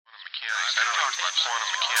mechanics. I don't know about quantum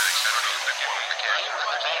mechanics. I don't know if they're quantum mechanics. He was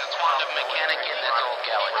the best quantum mechanic in this old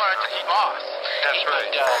galaxy. What? The boss. That's he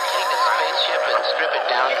right. could take a spaceship and strip it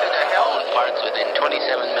down to the component parts within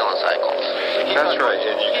 27 millicycles. That's right,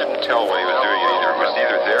 and you couldn't tell what he was doing. It was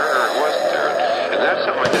either there or it wasn't there. And that's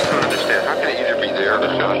something I just don't understand. How can it either be there or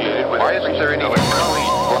associated with? Why isn't there any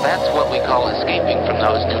complete? Well, that's what we call escaping from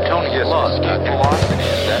those Newtonian laws. Velocity.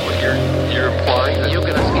 Is that what you're implying? That You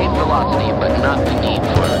can escape velocity, but not the need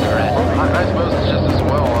for it, correct? I suppose it's just as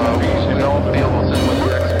well. We all deal with it with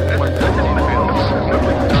the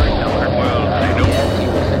Yes, he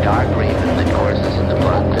was the dark raven that courses in the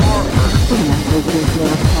blood. Message is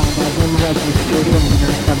now called as unregistered in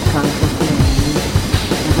your subconscious mind.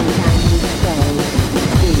 Every time you say,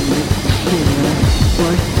 see, hear,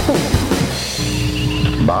 or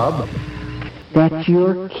think. Bob? That's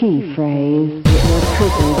your key phrase. It will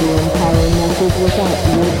trigger the entire message without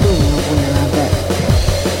you being aware of it.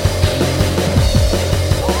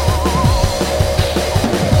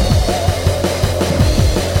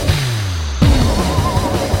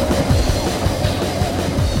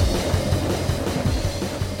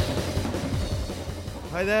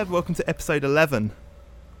 Hi there, welcome to episode 11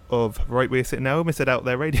 of Right Where You're Sitting Now, Miss It Out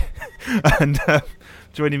There Radio. And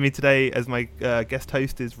joining me today as my guest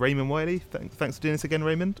host is Raymond Wiley. Thanks for doing this again,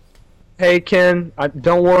 Raymond. Hey Ken,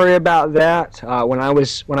 don't worry about that. When I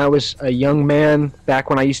was a young man,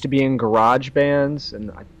 back when I used to be in garage bands,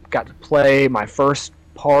 and I got to play my first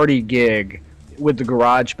party gig with the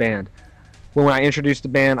garage band. When I introduced the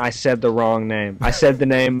band, I said the wrong name. I said the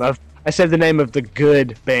name of the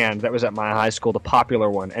good band that was at my high school, the popular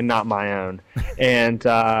one, and not my own. And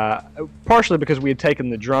partially because we had taken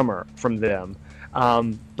the drummer from them.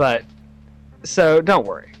 But so don't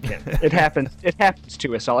worry, Ken. It happens. It happens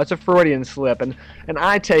to us all. It's a Freudian slip, and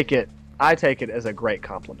I take it as a great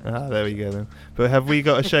compliment. Ah, there we go then. But have we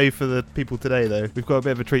got a show for the people today, though? We've got a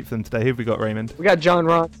bit of a treat for them today. Who have we got, Raymond? We got John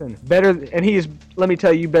Ronson, and he is, let me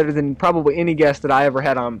tell you, better than probably any guest that I ever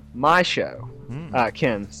had on my show,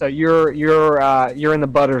 Ken. So you're in the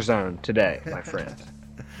butter zone today, my friend.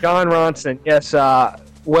 John Ronson, yes,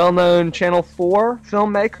 well-known Channel 4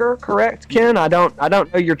 filmmaker, correct, Ken? I don't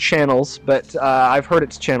know your channels, but I've heard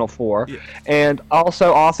it's Channel 4. Yeah. And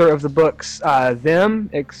also author of the books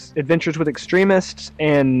Adventures with Extremists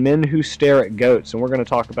and Men Who Stare at Goats. And we're going to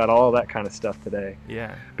talk about all that kind of stuff today.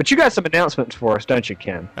 Yeah. But you got some announcements for us, don't you,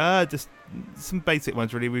 Ken? Just some basic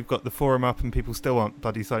ones, really. We've got the forum up and people still aren't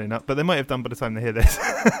bloody signing up, but they might have done by the time they hear this.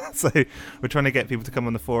 So we're trying to get people to come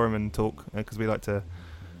on the forum and talk, because we like to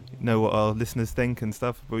know what our listeners think and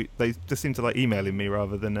stuff. They just seem to like emailing me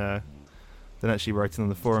rather than actually writing on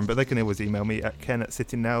the forum, but they can always email me at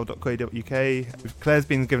ken@sittingnow.co.uk. Claire's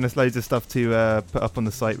been giving us loads of stuff to put up on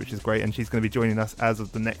the site, which is great, and she's going to be joining us as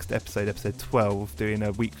of the next episode 12, doing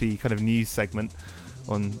a weekly kind of news segment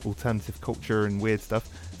on alternative culture and weird stuff.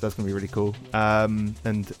 So that's going to be really cool.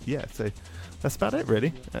 And yeah, so that's about it,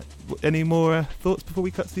 really. Any more thoughts before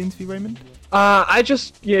we cut to the interview, Raymond?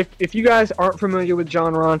 If you guys aren't familiar with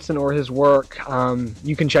John Ronson or his work,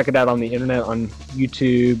 you can check it out on the internet, on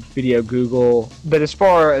YouTube, Video Google. But as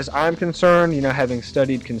far as I'm concerned, having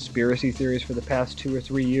studied conspiracy theories for the past 2 or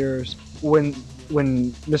 3 years, when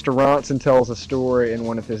Mr. Ronson tells a story in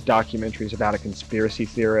one of his documentaries about a conspiracy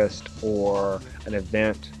theorist or an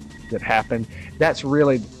event that happened, that's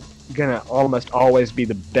really gonna almost always be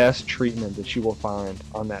the best treatment that you will find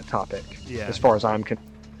on that topic, as far as I'm concerned.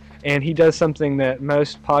 And he does something that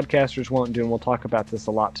most podcasters won't do, and we'll talk about this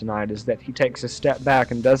a lot tonight, is that he takes a step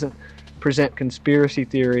back and doesn't present conspiracy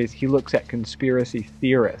theories. He looks at conspiracy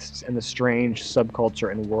theorists and the strange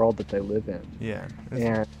subculture and world that they live in. Yeah,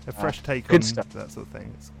 and a fresh take good on stuff. that sort of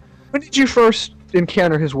thing. When did you first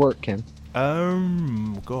encounter his work, Ken?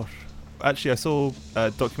 Gosh. Actually, I saw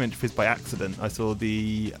a documentary of his by accident. I saw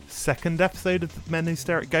the second episode of Men Who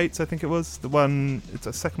Stare at Goats, I think it was. It's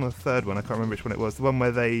a second or third one, I can't remember which one it was. The one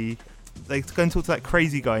where they go and talk to that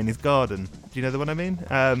crazy guy in his garden. Do you know the one I mean?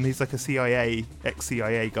 He's like a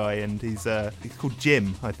ex-CIA guy, and he's called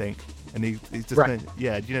Jim, I think. And he's just... Right. do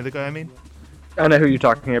you know the guy I mean? I know who you're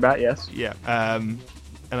talking about, yes. Yeah. And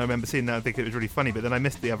I remember seeing that and thinking it was really funny, but then I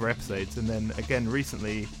missed the other episodes. And then, again,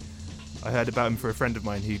 recently, I heard about him for a friend of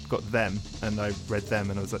mine who got them, and I read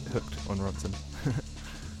them, and I was hooked on Ronson.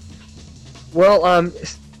 Well, and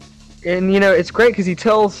it's great because he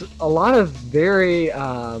tells a lot of very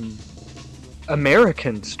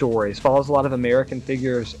American stories, follows a lot of American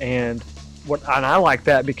figures, and I like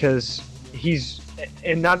that because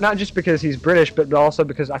and not just because he's British, but also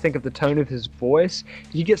because I think of the tone of his voice.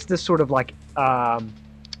 He gets this sort of like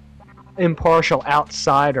impartial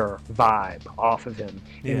outsider vibe off of him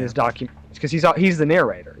in his documentary. because he's the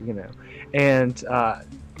narrator, and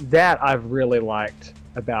that I've really liked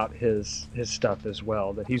about his stuff as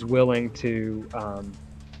well. That he's willing to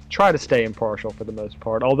try to stay impartial for the most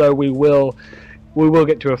part. Although we will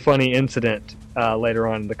get to a funny incident later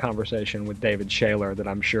on in the conversation with David Shaler that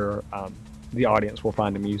I'm sure the audience will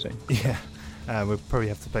find amusing. Yeah, we'll probably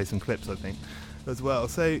have to play some clips, I think, as well.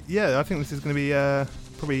 So yeah, I think this is going to be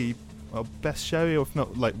probably our best show, or if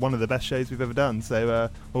not like one of the best shows we've ever done. So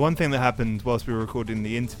one thing that happened whilst we were recording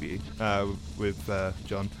the interview with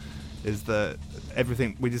John is that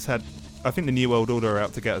everything we just had, I think the New World Order are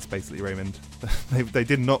out to get us, basically, Raymond. They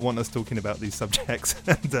did not want us talking about these subjects.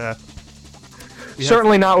 And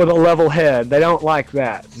certainly not with a level head. They don't like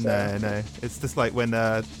that. So. No. It's just like when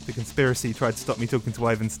the conspiracy tried to stop me talking to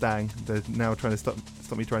Ivan Stang. They're now trying to stop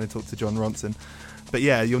me trying to talk to John Ronson. But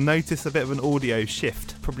yeah, you'll notice a bit of an audio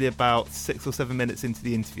shift, probably about 6 or 7 minutes into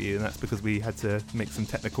the interview, and that's because we had to make some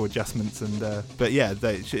technical adjustments. And but yeah,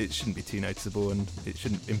 it shouldn't be too noticeable, and it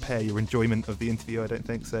shouldn't impair your enjoyment of the interview, I don't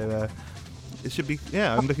think. So it should be.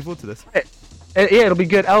 Yeah, I'm looking forward to this. Yeah, it'll be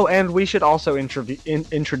good. Oh, and we should also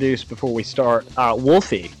introduce before we start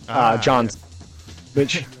Wolfie, John's,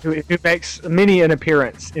 who makes many an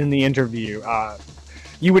appearance in the interview.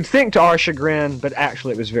 You would think to our chagrin, but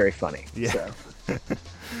actually it was very funny. Yeah. So.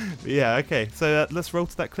 Yeah, okay. So let's roll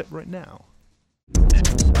to that clip right now.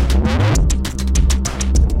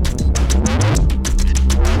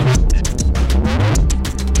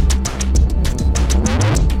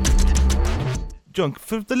 John,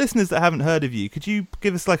 for the listeners that haven't heard of you, could you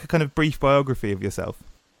give us like a kind of brief biography of yourself?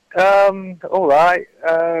 All right.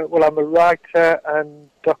 Well, I'm a writer and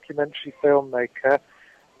documentary filmmaker,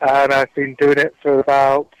 and I've been doing it for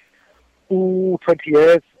about 20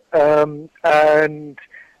 years. And I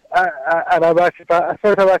write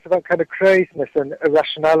about kind of craziness and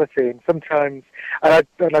irrationality, and sometimes, and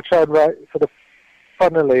I try and write sort of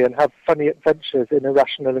funnily and have funny adventures in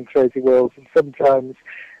irrational and crazy worlds, and sometimes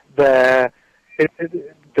the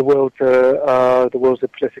worlds are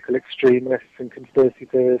political extremists and conspiracy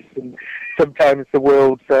theorists, and sometimes the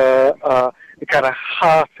worlds are the kind of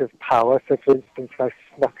heart of power. So, for instance, I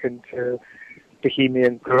snuck into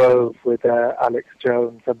Bohemian Grove with Alex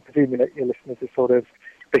Jones. I'm presuming that your listeners are sort of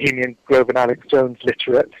Bohemian Grove and Alex Jones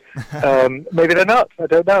literate. Maybe they're not. I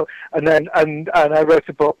don't know. And then and I wrote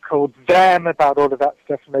a book called Them about all of that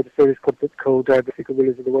stuff, and made a series called The Secret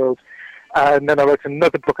Rulers of the World. And then I wrote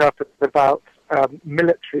another book after about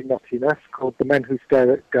military nuttiness called The Men Who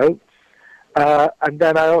Stare at Goats. And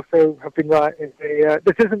then I also have been writing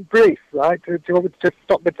this isn't brief, right? Do you want me to just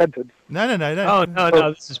stop the sentence? No. Oh,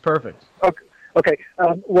 no, this is perfect. Okay.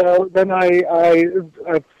 Well, then I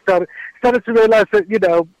started to realise that,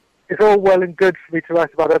 it's all well and good for me to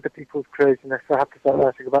write about other people's craziness. I have to start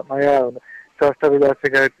writing about my own. So I started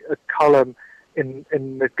writing a column in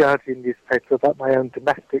the Guardian newspaper about my own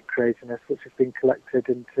domestic craziness, which has been collected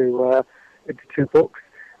into 2 books.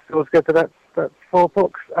 So altogether, that's 4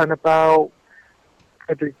 books and about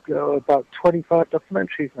 25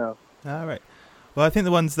 documentaries now. All right. Well, I think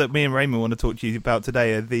the ones that me and Raymond want to talk to you about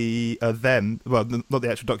today are them. Well, not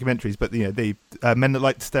the actual documentaries, but the Men That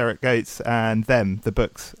Like to Stare at Goats and Them, the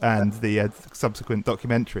books, and the subsequent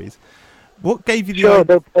documentaries. What gave you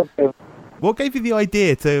the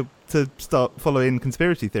idea to start following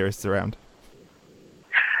conspiracy theorists around?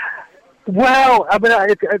 Well, I mean,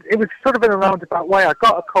 it was sort of in a roundabout way. I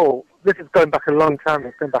got a call. This is going back a long time.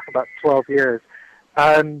 It's going back about 12 years,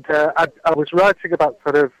 and I was writing about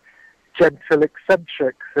sort of gentle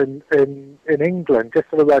eccentrics in England, just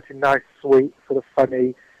sort of writing nice, sweet, sort of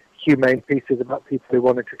funny, humane pieces about people who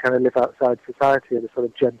wanted to kind of live outside society in a sort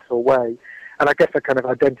of gentle way. And I guess I kind of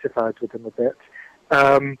identified with them a bit.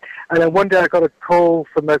 And then one day I got a call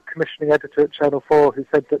from a commissioning editor at Channel 4 who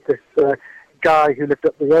said that this guy who lived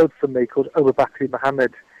up the road from me called Omar Bakri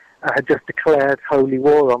Mohammed had just declared holy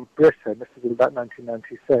war on Britain. This was in about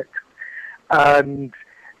 1996. And,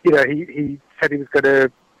 he said he was going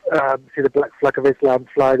to see the black flag of Islam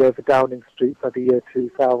flying over Downing Street by the year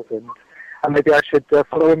 2000, and maybe I should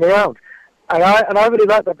follow him around. And I really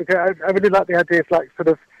like that, because I really like the idea of sort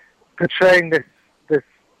of portraying this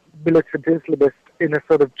militant Islamist in a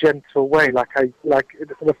sort of gentle way, in a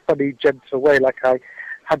sort of funny, gentle way, like I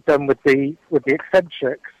had done with the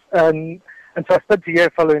eccentrics. And so I spent a year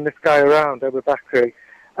following this guy around, Omar Bakri,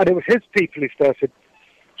 and it was his people who started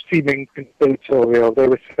seeming conspiratorial. They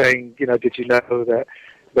were saying, did you know that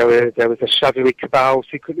there was a shadowy cabal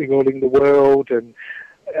secretly ruling the world, and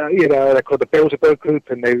they're called the Bilderberg Group,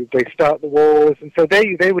 and they start the wars, and so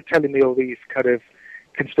they were telling me all these kind of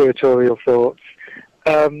conspiratorial thoughts.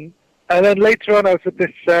 And then later on, I was at the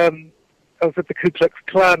Ku Klux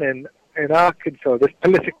Klan in in Arkansas, this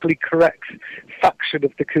politically correct faction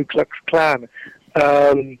of the Ku Klux Klan,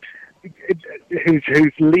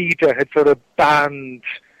 whose leader had sort of banned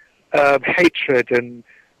hatred and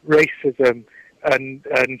racism and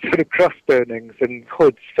sort of cross burnings and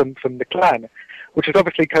hoods from the Klan, which is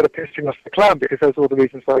obviously kind of pissing off the Klan because those are all the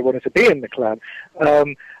reasons why he wanted to be in the Klan.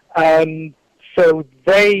 And so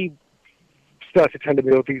they started telling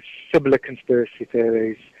me all these similar conspiracy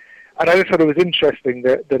theories. And I just thought it was interesting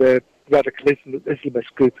that a radical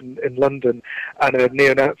Islamist group in London and a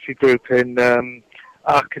neo-Nazi group in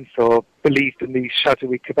Arkansas believed in these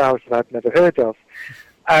shadowy cabals that I'd never heard of.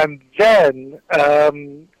 And then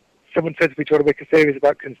someone said to me, do you want to make a series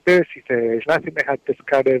about conspiracy theories? And I think they had this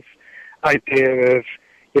kind of idea of,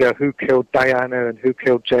 who killed Diana and who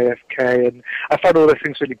killed JFK, and I found all those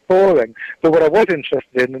things really boring. But what I was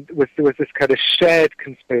interested in was there was this kind of shared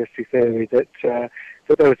conspiracy theory that there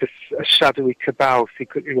was a shadowy cabal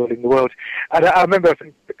secretly ruling the world. And I remember I was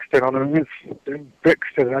in Brixton, on a roof in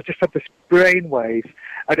Brixton, and I just had this brainwave,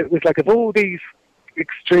 and it was like, of all these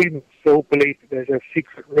extremists all believe that there's a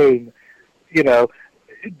secret room, the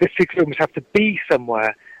secret rooms have to be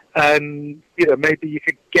somewhere, and maybe you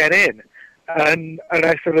could get in. And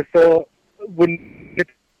I sort of thought, wouldn't it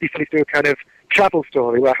be funny to do a kind of travel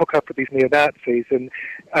story where I hook up with these neo-Nazis and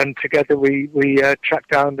together we track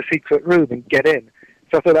down the secret room and get in.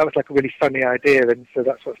 So I thought that was like a really funny idea, and so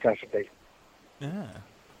that's what started me. Yeah.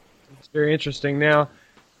 It's very interesting. Now,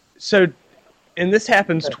 and this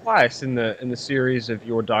happens twice in the series of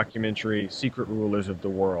your documentary, Secret Rulers of the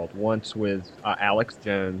World. Once with Alex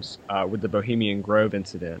Jones with the Bohemian Grove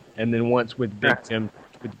incident, and then once with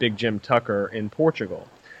Big Jim Tucker in Portugal.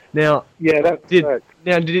 Now, did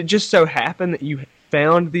it just so happen that you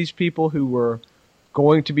found these people who were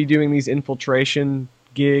going to be doing these infiltration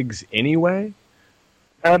gigs anyway?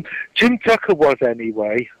 Jim Tucker was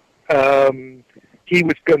anyway. He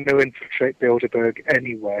was going to infiltrate Bilderberg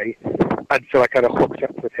anyway, and so I kind of hooked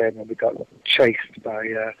up with him, and we got chased by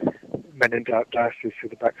men in dark glasses through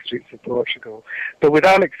the back streets of Portugal. But with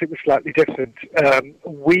Alex, it was slightly different.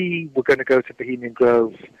 We were going to go to Bohemian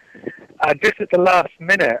Grove, and just at the last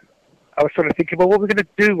minute, I was sort of thinking, well, what are we going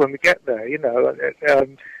to do when we get there? Just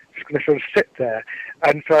going to sort of sit there.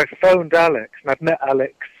 And so I phoned Alex, and I'd met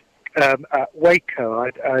Alex at Waco.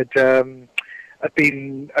 I'd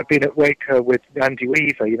been at Waco with Andy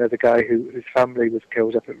Weaver, the guy whose family was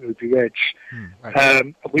killed up at Ruby Ridge.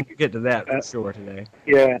 Right. We'll get to that for sure today.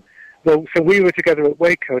 Yeah. Well, so we were together at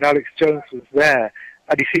Waco, and Alex Jones was there,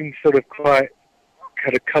 and he seemed sort of quite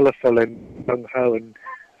kind of colourful and gung-ho and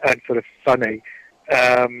sort of funny.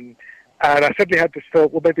 And I suddenly had this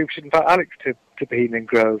thought, well, maybe we should invite Alex to Bohemian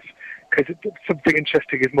Grove, because something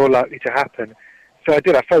interesting is more likely to happen. So I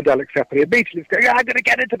did. I phoned Alex up, and he immediately was going, I'm going to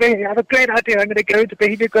get into Bohemian. I have a great idea. I'm going to go into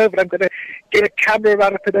Bohemian Grove, and I'm going to get a camera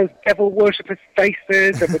right up in those devil worshippers'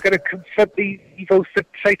 faces, and we're going to confront these evil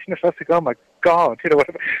Satanists. I was like, oh my God, what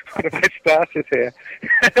have I started here?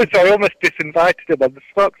 So I almost disinvited him on the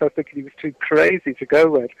spot, because I was thinking he was too crazy to go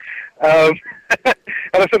with. And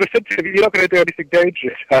I sort of said to him, you're not going to do anything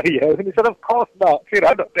dangerous, are you? And he said, of course not.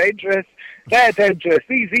 I'm not dangerous. They're dangerous.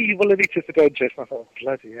 These evil elites are dangerous. And I thought,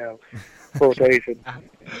 bloody hell. 4 days in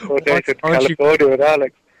California with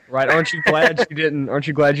Alex. Right? Aren't you glad you didn't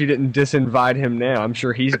disinvite him now? I'm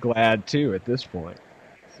sure he's glad too at this point.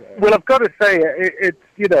 So. Well, I've got to say, it's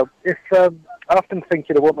I often think,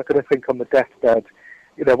 what am I going to think on the deathbed?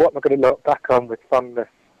 What am I going to look back on with fondness?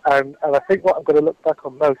 And I think what I'm going to look back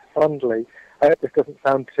on most fondly, I hope this doesn't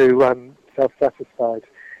sound too self-satisfied,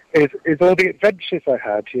 is all the adventures I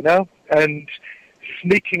had, and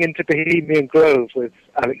sneaking into Bohemian Grove with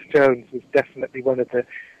Alex Jones was definitely one of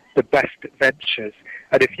the best adventures.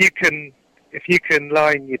 And if you can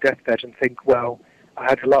lie in your deathbed and think, well, I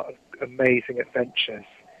had a lot of amazing adventures,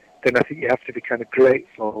 then I think you have to be kind of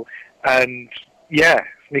grateful. And yeah,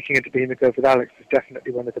 sneaking into Bohemian Grove with Alex was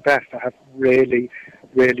definitely one of the best. I have really,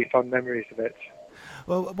 really fond memories of it.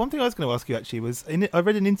 Well, one thing I was going to ask you actually was, I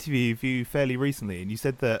read an interview of you fairly recently, and you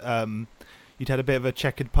said that you'd had a bit of a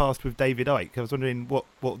checkered past with David Icke. I was wondering what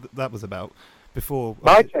that was about before.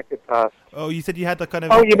 My checkered past? Oh, you said you had a kind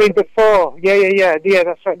of... Oh, you mean before? Yeah,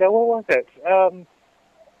 that's right. Now, what was it?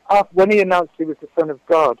 When he announced he was the Son of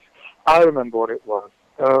God, I remember what it was.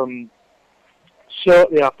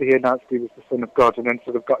 Shortly after he announced he was the Son of God and then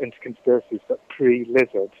sort of got into conspiracies, but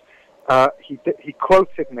pre-Lizard, he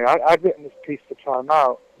quoted me. I'd written this piece for Time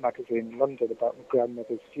Out magazine in London about my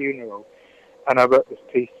grandmother's funeral, and I wrote this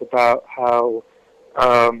piece about how,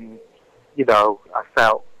 I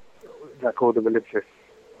felt like all the religious,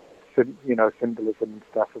 symbolism and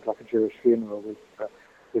stuff of like a Jewish funeral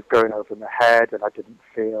was going over my head, and I didn't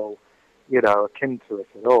feel akin to it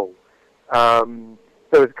at all.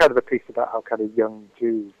 There was kind of a piece about how kind of young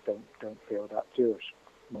Jews don't feel that Jewish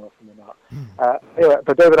more often than not. Anyway,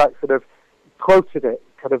 but David Icke sort of quoted it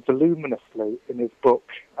kind of voluminously in his book,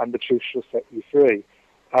 And the Truth Shall Set You Free.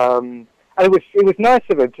 And it was nice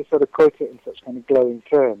of him to sort of quote it in such kind of glowing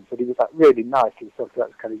terms. And he was like really nice. He was sort of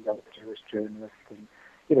that kind of young Jewish journalist, and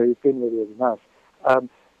he's been really, really nice.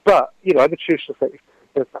 But the Truth Shall Set You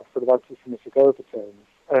Free does have sort of anti-Semitic overtones,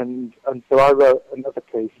 and so I wrote another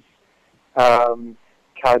piece,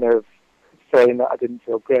 kind of saying that I didn't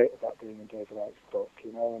feel great about being in David Icke's book,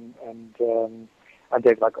 and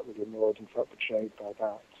David Icke got really annoyed and felt betrayed by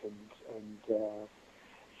that, and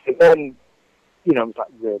so then, I was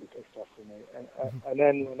like really pissed off with me, and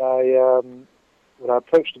then when I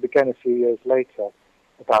approached him again a few years later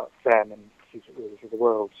about them and Secret Rulers of the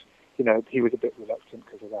World, he was a bit reluctant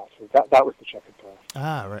because of that. So that was the checkered path.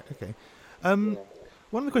 Ah, right, okay.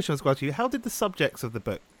 One of the questions I was going to ask you, how did the subjects of the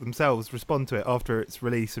book themselves respond to it after its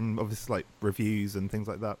release, and obviously like reviews and things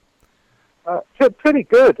like that? Pretty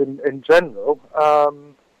good in general.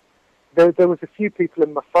 There was a few people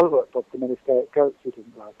in my follow-up book, The Many Steric Goats, who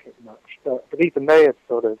didn't like it much, but even they had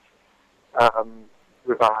sort of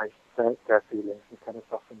revised their feelings and kind of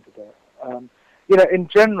softened a bit. In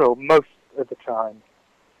general, most of the time,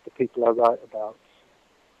 the people I write about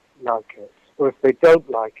like it, or if they don't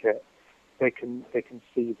like it, they can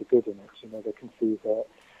see the good in it. They can see that.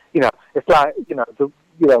 It's like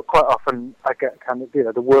quite often I get kind of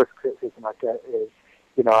the worst criticism I get is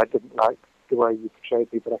I didn't like the way you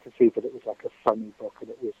portrayed me, but I can see that it was like a funny book and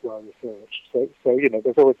it was well researched. So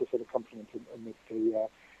there's always a sort of compliment amidst the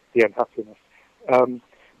unhappiness.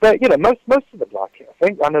 But most of them like it. I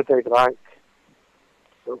think I know David Icke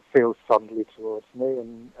sort of feels fondly towards me,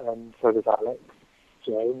 and so does Alex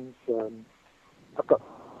Jones. I've got to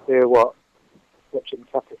hear what Jim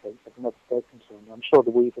Tucker thinks. I've never spoken to him. I'm sure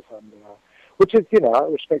the Weaver family are, which makes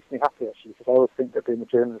me happy actually, because I always think that being a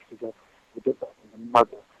journalist is a bit better than a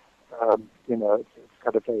mother. It's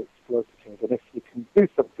kind of very exploitative, and if you can do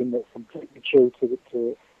something that's completely true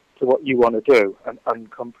to what you want to do and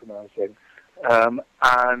uncompromising,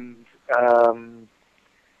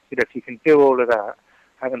 if you can do all of that.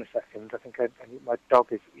 Hang on a second. I think my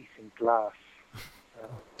dog is eating glass.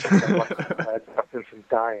 I've been from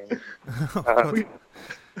dying.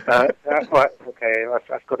 Right, okay,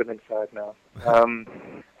 I've got him inside now.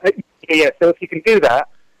 So if you can do that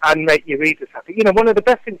and make your readers happy, one of the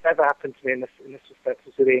best things that ever happened to me in this respect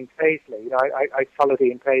was with Ian Paisley. I followed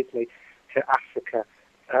Ian Paisley to Africa,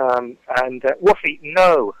 and Woofy,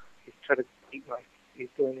 no, he's trying to eat he's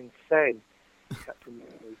going insane. Captain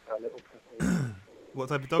a little puppy. What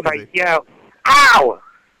type of dog is he? Yeah. Ow!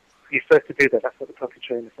 You're supposed to do that. That's what the puppy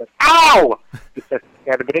trainer says. Ow! He says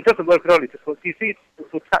together, but it doesn't work at all. He just wants, you see, to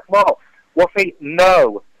attack more. Woofy,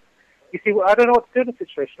 no. You see, I don't know what to do in a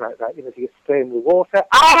situation like that. Do you spray him with water?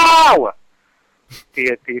 Ow! Do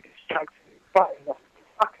you distract him? Biting off the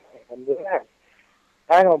fucking hand of the head?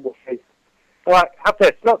 Hang on, Woofy. All right, have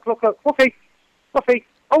this. Look. Woofy.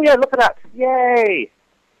 Oh, yeah, look at that. Yay!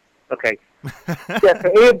 Okay. Yeah, so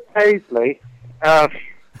Ian Paisley,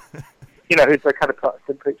 who's a kind of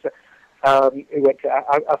Protestant preacher, who went to,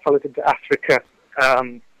 I followed him to Africa,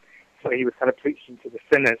 so he was kind of preaching to the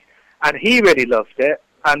sinners, and he really loved it,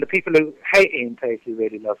 and the people who hate Ian Paisley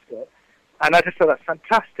really loved it, and I just thought that's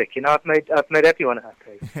fantastic. I've made everyone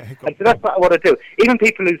happy, and so that's what I want to do. Even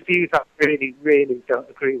people whose views I really, really don't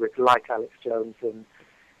agree with, like Alex Jones and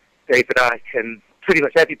David Icke, and pretty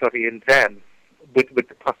much everybody in them, with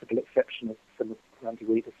the possible exception of some of Randy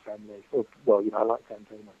Weaver's family. I like them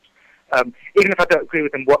very much. Even if I don't agree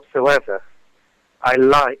with them whatsoever, I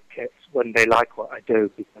like it when they like what I do,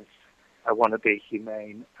 because I want to be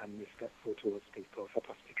humane and respectful towards people if I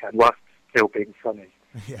possibly can, whilst still being funny.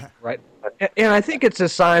 Yeah, right. And I think it's a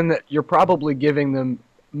sign that you're probably giving them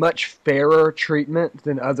much fairer treatment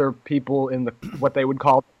than other people in what they would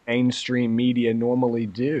call mainstream media normally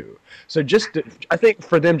do. So I think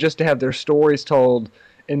for them just to have their stories told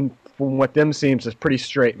in from what them seems a pretty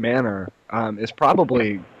straight manner is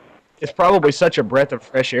probably such a breath of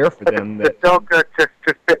fresh air for them. The dog just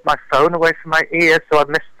bit my phone away from my ear, so I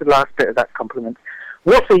missed the last bit of that compliment.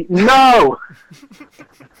 Woofy, no!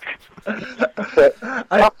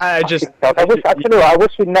 I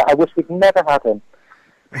wish we'd never had him.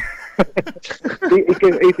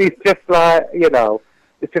 He's just like,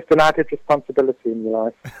 it's just an added responsibility in your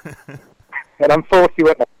life. And I'm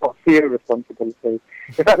 41, I've got fewer responsibilities.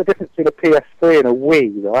 In fact, the difference between a PS3 and a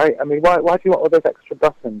Wii, right? I mean, why do you want all those extra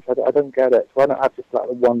buttons? I don't get it. Why not have just like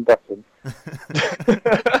one button?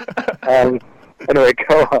 Anyway,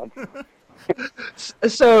 go on.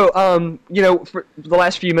 So, for the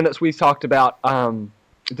last few minutes, we've talked about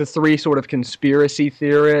the three sort of conspiracy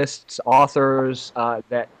theorists, authors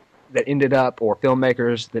that ended up, or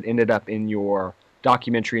filmmakers that ended up in your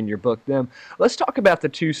documentary, in your book. Let's talk about the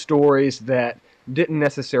two stories that didn't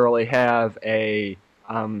necessarily have an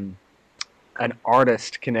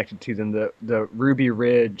artist connected to them, the Ruby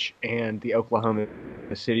Ridge and the Oklahoma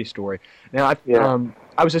City story. Now,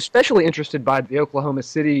 I was especially interested by the Oklahoma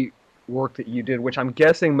City work that you did, which I'm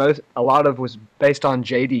guessing a lot of was based on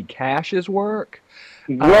J.D. Cash's work.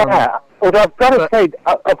 Yeah, although I've got to say,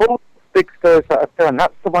 of all the big stories that I've done,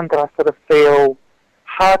 that's the one that I sort of feel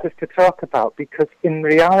hardest to talk about, because in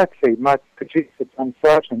reality, my producer, John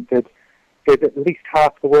Sargent, did at least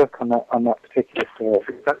half the work on that particular story.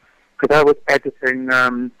 Because I was editing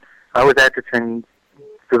the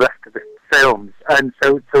rest of the films, and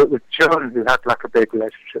so it was John who had like a big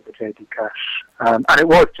relationship with J.D. Cash, and it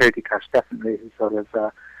was J.D. Cash definitely who sort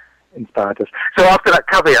of inspired us. So after that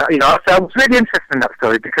caveat, so I was really interested in that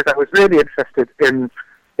story because I was really interested in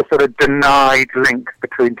the sort of denied link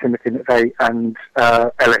between Timothy McVeigh and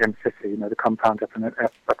Elohim City, the compound up in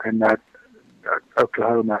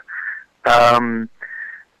Oklahoma,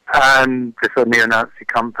 and the sort of neo-Nazi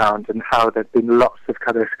compound, and how there'd been lots of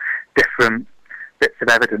kind of different bits of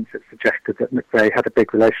evidence that suggested that McVeigh had a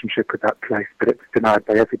big relationship with that place, but it was denied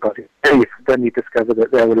by everybody. And then you discover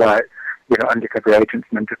that there were undercover agents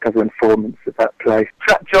and undercover informants at that place.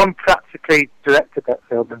 John practically directed that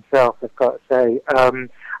film himself, I've got to say.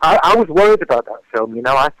 I was worried about that film,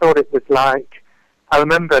 I thought it was like, I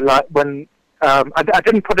remember when, I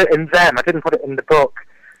didn't put it in them, I didn't put it in the book,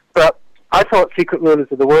 but I thought Secret Rulers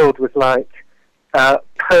of the World was like,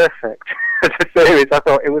 perfect as a series. I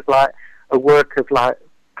thought it was like a work of like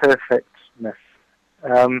perfectness.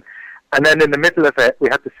 And then in the middle of it, we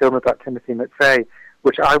had the film about Timothy McVeigh,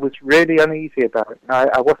 which I was really uneasy about.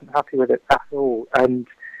 I wasn't happy with it at all. And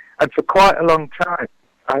for quite a long time,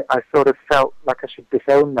 I sort of felt like I should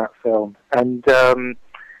disown that film. And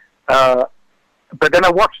but then I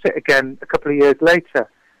watched it again a couple of years later.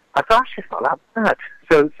 I thought, actually, it's not that bad.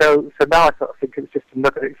 So now I sort of think it was just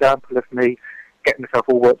another example of me getting myself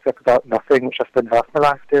all worked up about nothing, which I spent half my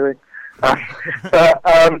life doing.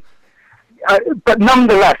 But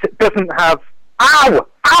nonetheless, it doesn't have... Ow!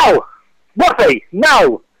 Woofy!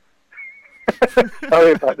 No!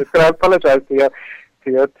 Sorry about this. I apologise to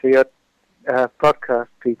your podcast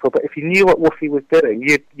people, but if you knew what Woofy was doing,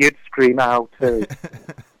 you'd scream out too.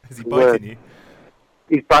 Is he biting you?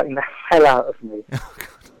 He's biting the hell out of me.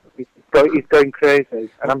 He's going crazy,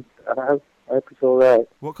 and I hope it's all right.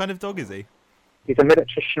 What kind of dog is he? He's a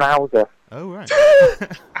miniature schnauzer. Oh, right.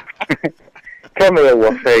 Come here,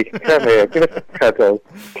 Woofy. Come here. Give us a cuddle.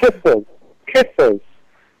 Kisses.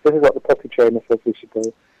 This is what the puppy trainer says we should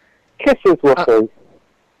do. Kisses, Woofy.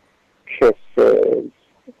 Kisses.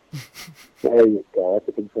 There you go.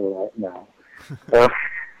 Everything's all right now. Yeah.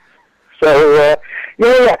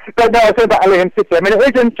 But no, I was talking about Elohim City. I mean, it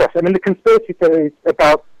is interesting. I mean, the conspiracy theories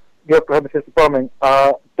about the Oklahoma City bombing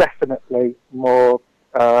are definitely more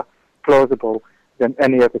plausible than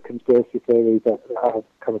any other conspiracy theories that I've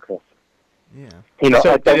come across. Yeah.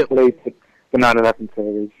 I don't believe the 9/11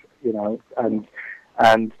 theories, and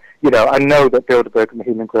I know that Bilderberg and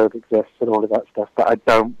Bohemian Grove exists and all of that stuff, but I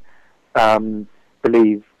don't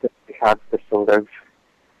believe that they have the sort of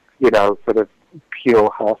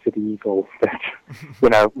pure-hearted evil that,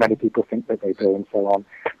 many people think that they do and so on.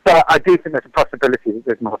 But I do think there's a possibility that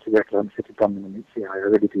there's more to the Oklahoma City bombing than meets the eye. I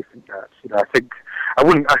really do think that. I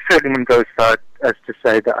certainly wouldn't go as far as to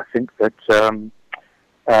say that I think that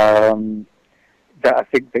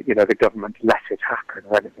the government let it happen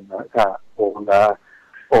or anything like that, or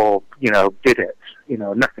did it,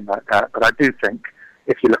 nothing like that. But I do think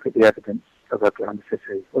if you look at the evidence of Oklahoma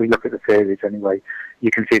City, or you look at the theories anyway,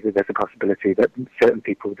 you can see that there's a possibility that certain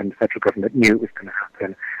people within the federal government knew it was going to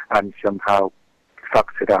happen and somehow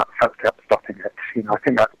fucked up stopping it. I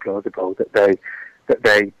think that's plausible that they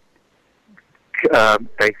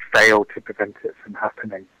failed to prevent it from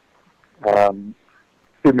happening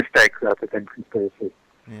through mistake rather than conspiracy.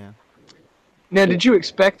 Yeah. Now, did you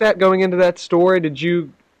expect that going into that story?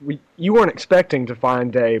 You weren't expecting to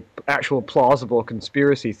find a actual plausible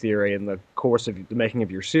conspiracy theory in the course of the making of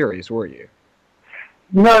your series, were you?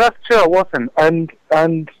 No, that's true. I wasn't, and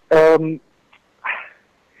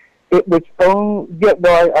it was.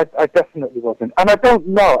 I definitely wasn't, and I don't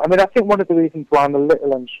know. I mean, I think one of the reasons why I'm a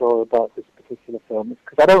little unsure about this particular film is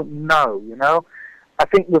because I don't know. I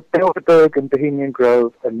think with Bilderberg and Bohemian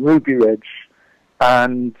Grove and Ruby Ridge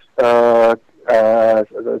and David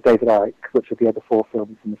Icke, which are the other 4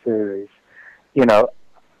 films in the series,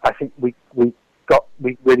 I think we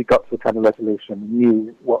really got to a kind of resolution. We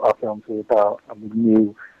knew what our films were about, and we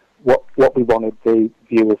knew what we wanted the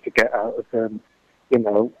viewers to get out of them. You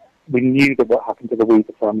know, we knew that what happened to the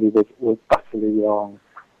Weaver family was utterly wrong,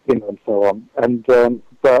 you know, and so on. And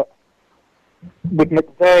but with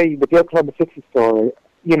McVeigh, with the Oklahoma City story,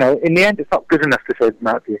 you know, in the end, it's not good enough to say it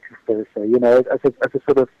might be a conspiracy. You know, as a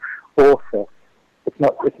sort of author, it's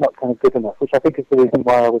not kind of good enough, which I think is the reason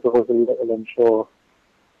why I was always a little unsure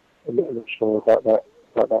about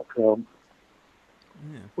that film.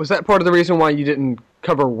 Yeah. Was that part of the reason why you didn't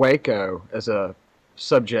cover Waco as a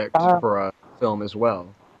subject for a film as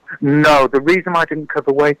well? No, the reason I didn't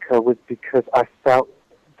cover Waco was because I felt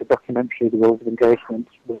the documentary, The Rules of Engagement,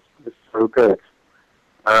 was so good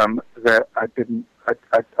that I didn't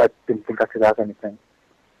think I could have anything.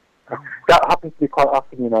 That happens to me quite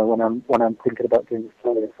often, you know, when I'm thinking about doing a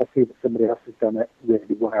story. If I see that somebody else has done it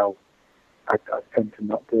really well, I tend to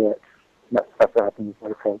not do it. That's what happened with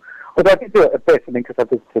Waco. Although I did do it a bit, I mean, because I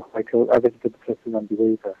visited Waco, I visited the place of Randy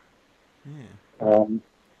Weaver. Yeah.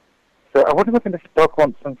 So I wonder whether this dog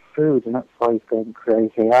wants some food, and that's why he's going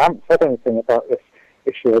crazy. I haven't said anything about this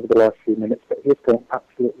issue over the last few minutes, but he's going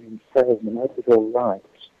absolutely insane, and I hope he's all right.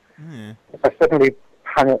 Yeah. If I suddenly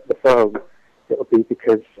hang up the phone, it'll be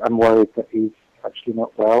because I'm worried that he's actually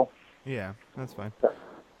not well. Yeah, that's fine.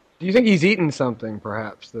 Do you think he's eaten something,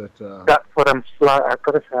 perhaps? That's what I've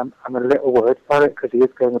got to say. I'm a little worried about it because he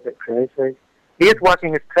is going a bit crazy. He is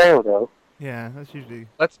wagging his tail, though. Yeah,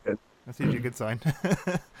 that's good. That's usually a good sign.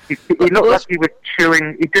 he looked like he was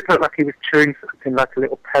chewing. He did look like he was chewing something like a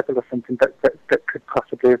little pebble or something that could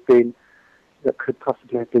possibly have been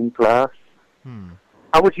glass.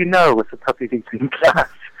 How would you know if a puppy's eating glass?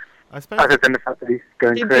 I suppose. Other than the fact that he's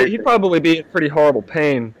going crazy. He'd probably be in pretty horrible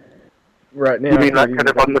pain right now. You mean like kind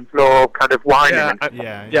of on the floor, kind of whining?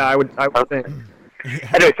 Yeah, I would think.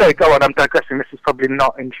 Anyway, sorry, go on, I'm digressing. This is probably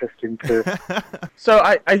not interesting to... So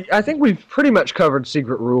I think we've pretty much covered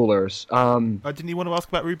Secret Rulers. Didn't you want to ask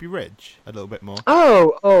about Ruby Ridge a little bit more?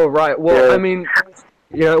 Oh, right. Well, I mean,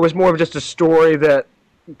 you know, it was more of just a story that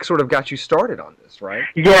sort of got you started on this, right?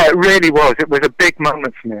 Yeah, it really was. It was a big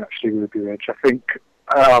moment for me, actually, Ruby Ridge. I think...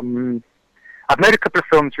 I've made a couple of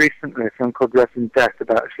films recently, a film called Reverend Death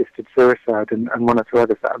about assisted suicide and one or two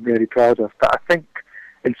others that I'm really proud of. But I think,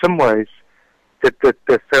 in some ways,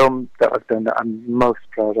 the film that I've done that I'm most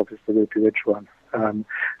proud of is the Ruby Ridge one. And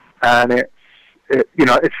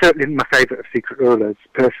it's certainly my favourite of Secret Rulers,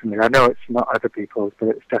 personally. I know it's not other people's, but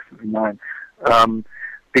it's definitely mine.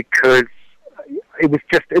 Because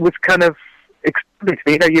it was kind of exciting to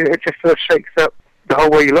me. You know, it just sort of shakes up the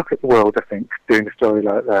whole way you look at the world, I think, doing a story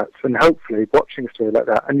like that, and hopefully watching a story like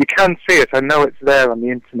that. And you can see it. I know it's there on the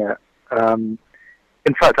internet. In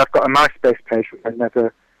fact, I've got a MySpace page which I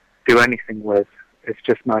never do anything with. It's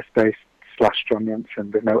just MySpace/John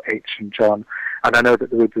Jensen. There's no H in John. And I know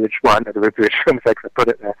that the Ruby Ridge film is because I put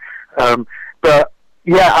it there. But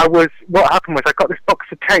yeah, what happened was I got this box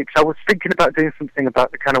of tapes. I was thinking about doing something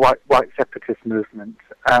about the kind of white separatist movement,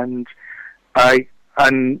 and a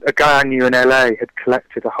guy I knew in LA had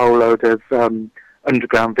collected a whole load of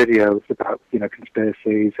underground videos about, you know,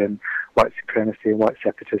 conspiracies and white supremacy and white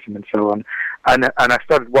separatism and so on. And I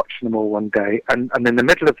started watching them all one day, and in the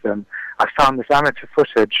middle of them, I found this amateur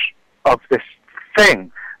footage of this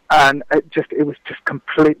thing, and it was just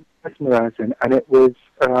completely mesmerizing. And it was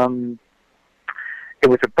a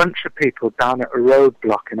bunch of people down at a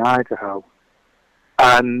roadblock in Idaho,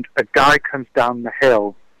 and a guy comes down the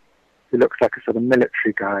hill who looks like a sort of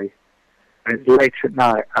military guy, and it's late at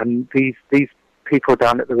night, and these people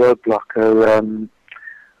down at the roadblock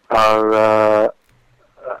are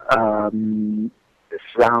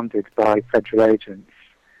surrounded by federal agents,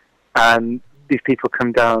 and these people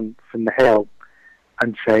come down from the hill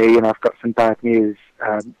and say, you know, I've got some bad news.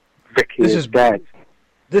 Vicky is dead.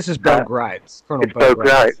 This is Bo Gritz. It's Bo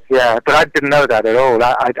Gritz, yeah, but I didn't know that at all.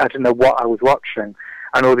 I didn't know what I was watching,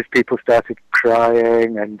 and all these people started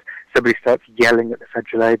crying, and somebody starts yelling at the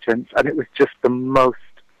federal agents, and it was just the most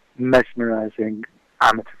mesmerizing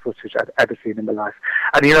amateur footage I'd ever seen in my life.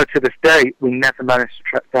 And, you know, to this day, we never managed to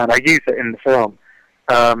track down. I use it in the film,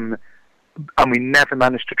 and we never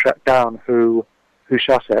managed to track down who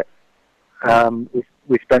shot it.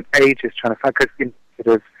 We spent ages trying to find, because we could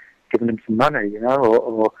have given them some money, you know,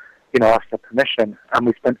 or you know, asked their permission, and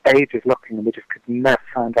we spent ages looking, and we just could never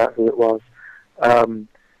find out who it was.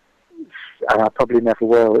 And I probably never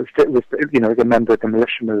will. It was you know, a member of the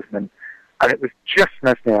militia movement, and it was just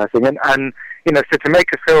mesmerizing. And you know, so to make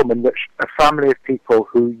a film in which a family of people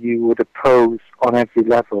who you would oppose on every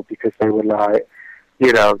level because they were like,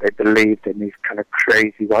 you know, they believed in these kind of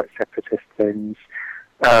crazy white separatist things,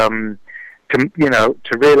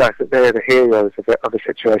 to realise that they're the heroes of a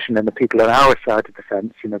situation, and the people on our side of the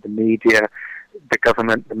fence, the media, the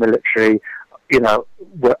government, the military,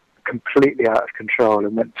 were completely out of control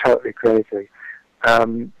and went totally crazy.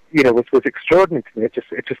 Was extraordinary to me.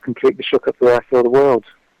 It just completely shook up the way I saw the world.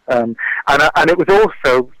 And it was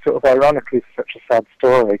also sort of ironically such a sad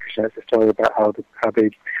story, because it's a story about how the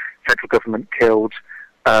federal government killed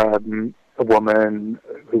a woman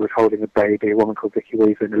who was holding a baby, a woman called Vicky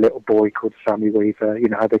Weaver, and a little boy called Sammy Weaver.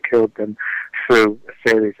 How they killed them through a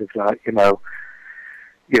series of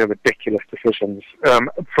ridiculous decisions.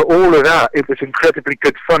 For all of that, it was an incredibly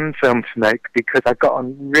good fun film to make, because I got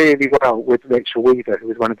on really well with Rachel Weaver, who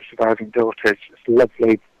was one of the surviving daughters. It's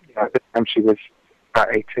lovely. At the time she was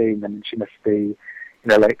about 18, and she must be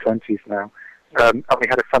late 20s now. And we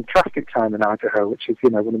had a fantastic time in Idaho, which is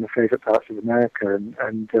one of my favourite parts of America,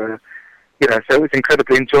 and so it was an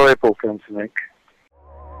incredibly enjoyable film to make.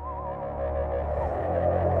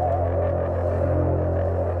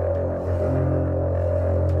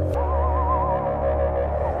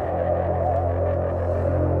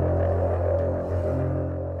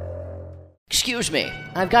 Excuse me,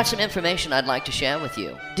 I've got some information I'd like to share with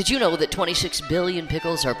you. Did you know that 26 billion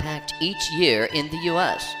pickles are packed each year in the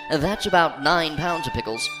U.S.? That's about 9 pounds of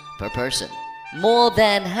pickles per person. More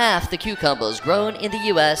than half the cucumbers grown in the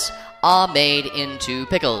U.S. are made into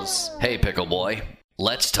pickles. Hey, Pickle Boy,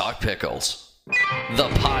 let's talk pickles. The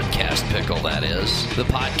Podcast Pickle, that is. The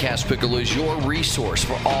Podcast Pickle is your resource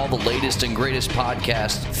for all the latest and greatest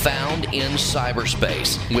podcasts found in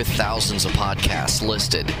cyberspace, with thousands of podcasts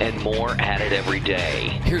listed and more added every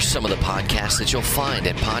day. Here's some of the podcasts that you'll find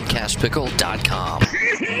at podcastpickle.com.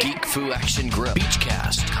 Geek Fu Action Grill,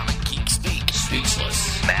 Beachcast, Comic Geek Speak,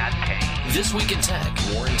 Speechless, Mad King, This Week in Tech,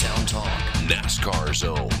 Warrentown Talk, NASCAR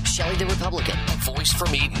Zone, Shelley the Republican, A Voice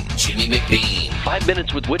from Eden, Jimmy McBean, 5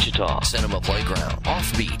 Minutes with Wichita, Cinema Playground,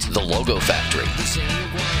 Offbeat, The Logo Factory, The Sandy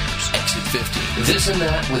Warriors, Exit 50, This and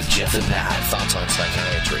That with Jeff and Pat, Thoughts on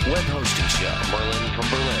Psychiatry, Web Hosting Show, Merlin from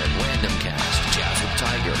Berlin, Random Cast, Jazz with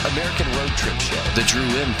Tiger, American Road Trip Show, The Drew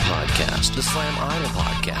M Podcast, The Slam Idol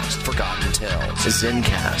Podcast, Forgotten Tales,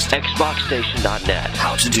 Zencast, XboxStation.net,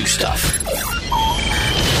 How to Do Stuff.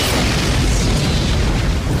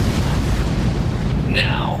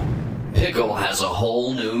 Now, pickle has a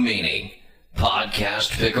whole new meaning.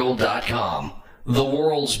 Podcastpickle.com, the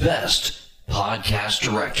world's best podcast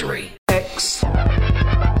directory. X.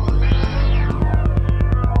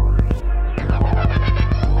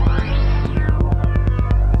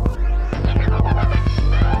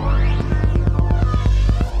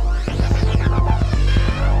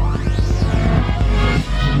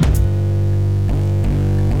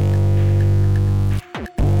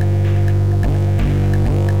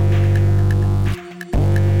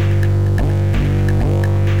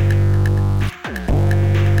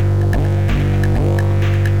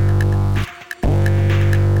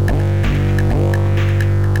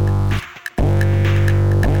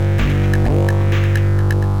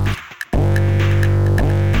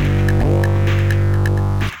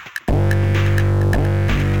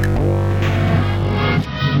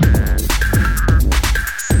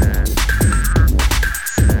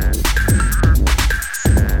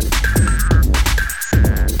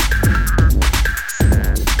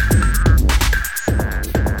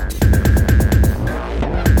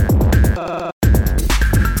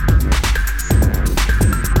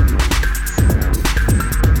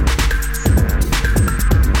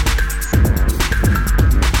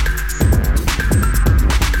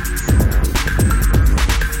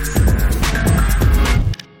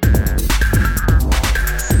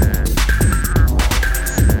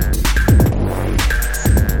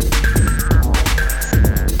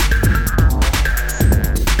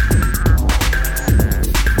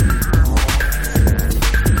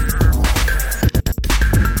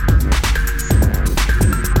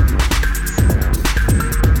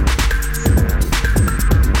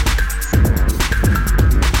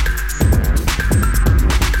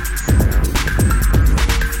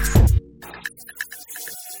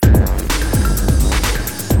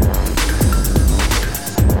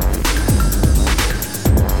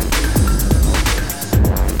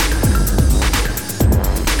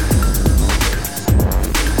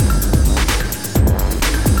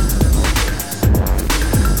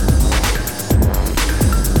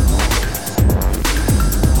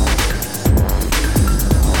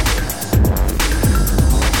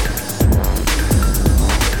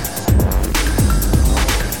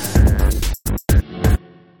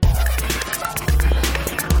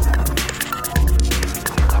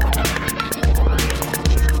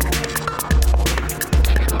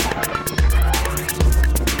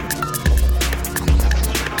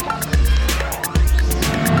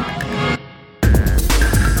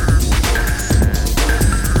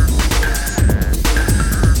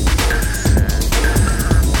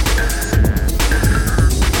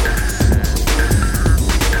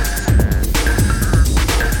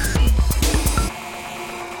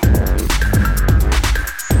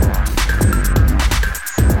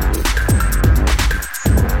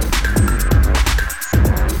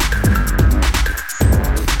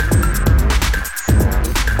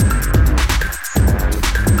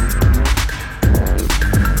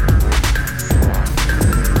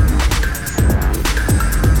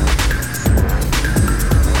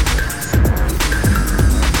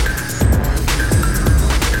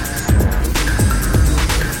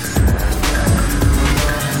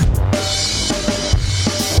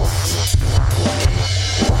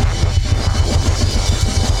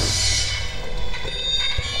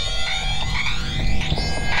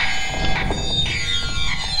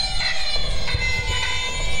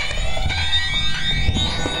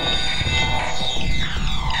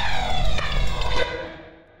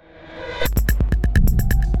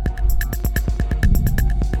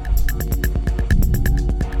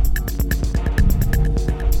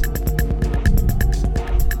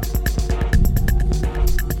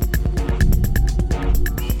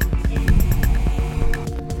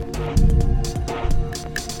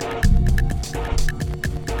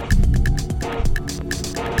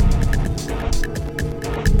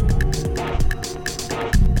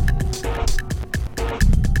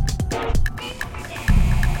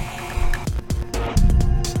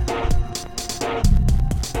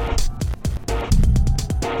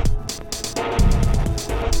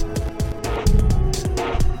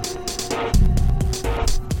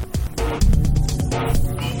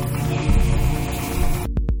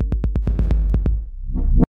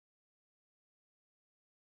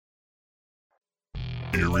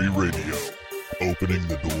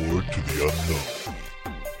 forward to the unknown.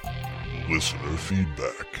 Listener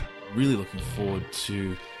feedback. Really looking forward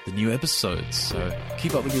to the new episodes, so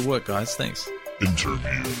keep up with your work, guys. Thanks.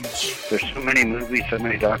 Interviews. There's so many movies, so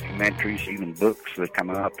many documentaries, even books that come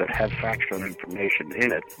out that have factual information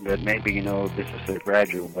in it that maybe, this is a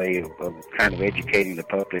gradual way of kind of educating the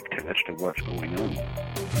public as to what's going on.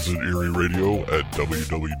 Visit Erie Radio at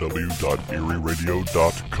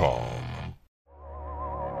www.erieradio.com.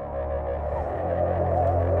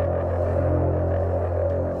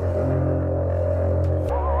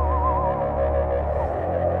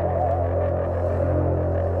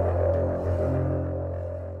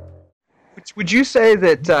 Would you say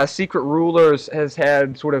that Secret Rulers has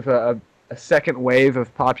had sort of a second wave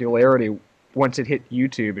of popularity once it hit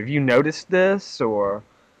YouTube? Have you noticed this, or?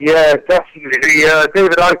 Yeah, definitely. The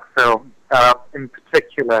David Icke film, in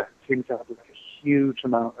particular, seems to have a huge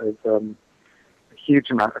amount of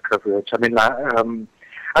coverage. I mean, I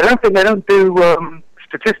don't think they don't do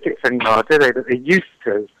statistics anymore, do they? That they used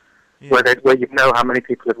to, where you know how many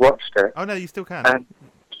people have watched it. Oh no, you still can.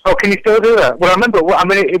 Oh, can you still do that? Well, I remember.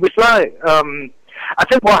 It was like I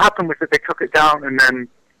think what happened was that they took it down and then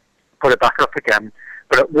put it back up again.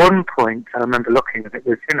 But at one point, I remember looking, and it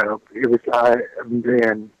was like 1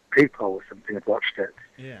 million people or something had watched it.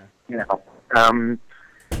 Yeah.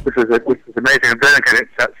 Which was amazing. And then again,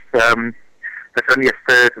 that's only a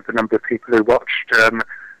third of the number of people who watched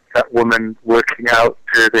that woman working out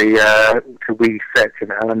to Wii Fit in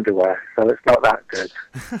her underwear. So it's not that good.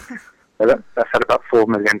 That's had about 4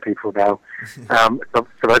 million people now. So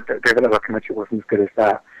David Icke wasn't as good as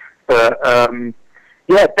that. But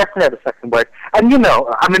yeah, definitely had a second wave. And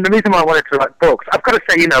the reason why I wanted to write books, I've got to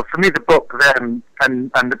say, for me, the book then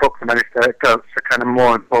and the book The Many Hysteric Goats are kind of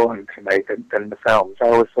more important to me than the films. I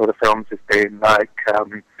always saw the films as being like a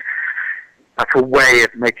way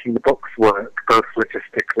of making the books work, both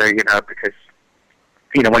logistically, because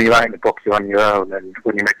when you're writing a book, you're on your own, and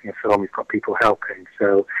when you're making a film, you've got people helping.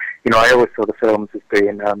 So, I always saw the films as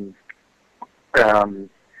being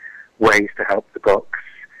ways to help the books.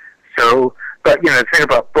 So, but the thing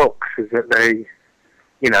about books is that they're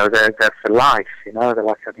for life. They're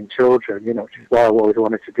like having children. Which is why I always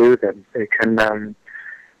wanted to do them. They can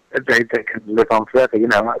they can live on forever.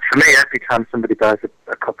 For me, every time somebody buys a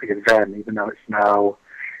copy of them, even though it's now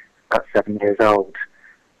about 7 years old,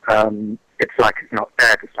 it's like it's not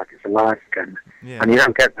dead. It's like it's alive again. Yeah. And you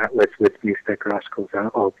don't get that with newspaper articles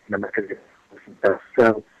or magazines and stuff.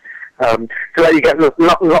 So you get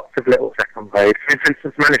lots of little second waves. For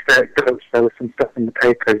instance, Many Hysteric Goats, there was some stuff in the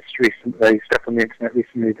papers recently, stuff on the internet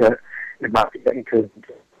recently that it might be getting turned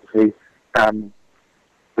into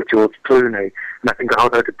with George Clooney. And I think a whole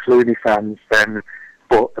load of Clooney fans then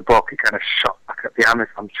bought the book. It kind of shot back at the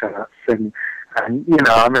Amazon charts. And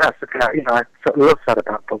that's the thing. I sort of love that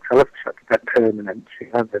about books. I love the fact that they're permanent.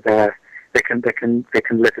 They're there. They can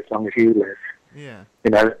live as long as you live. Yeah.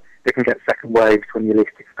 They can get second waves when you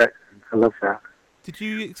least expect them. I love that. Did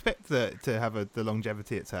you expect that to have the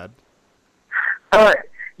longevity it's had?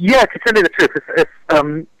 Yeah, to tell you the truth, if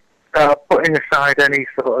putting aside any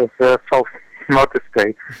sort of false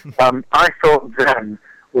modesty, I thought Zen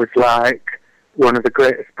was like one of the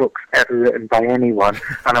greatest books ever written by anyone,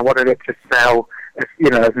 and I wanted it to sell as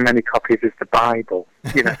many copies as the Bible.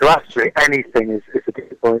 So actually anything is a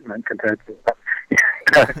disappointment compared to that.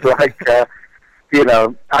 It's like I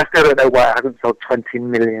still don't know why it hasn't sold 20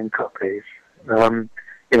 million copies. That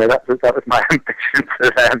was my ambition for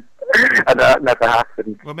them, and that never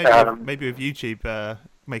happened. Well, maybe with YouTube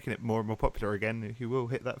making it more and more popular again, you will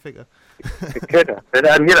hit that figure. It could have.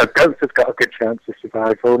 And Goats has got a good chance of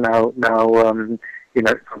survival now.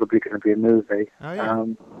 It's probably going to be a movie. Oh, yeah.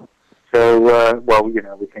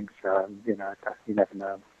 We think so. You never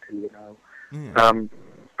know until you know. Yeah.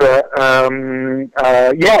 So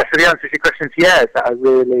the answer to your question is yes. That I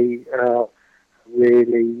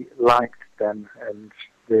really liked them and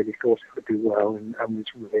really thought it would do well, and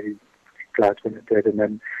was really glad when it did, and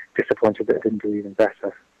then disappointed that it didn't do even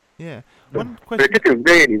better. Yeah. One question. But it did do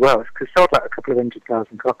really well. It sold like a couple of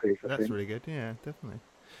 100,000 copies. I think. That's really good. Yeah, definitely.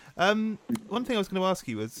 One thing I was going to ask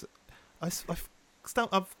you was, I'm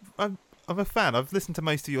a fan. I've listened to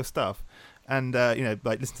most of your stuff, and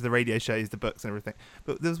listen to the radio shows, the books, and everything.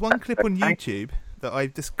 But there's one clip on YouTube that I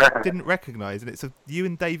just didn't recognise, and it's of you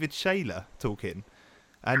and David Shayler talking.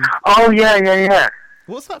 And oh yeah.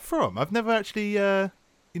 What's that from? I've never actually.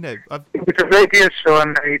 It was a radio show I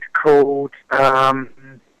made called. What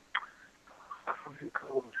was it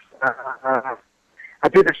called? I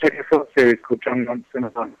did a radio film series called John Johnson,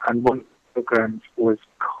 and one of the programs was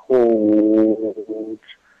called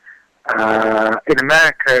In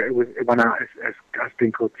America, it went out as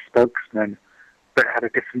being called The Spokesman, but it had a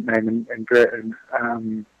different name in Britain.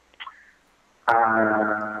 Let's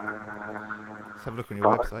have a look on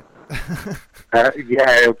your website.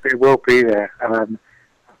 Yeah, it will be there. I've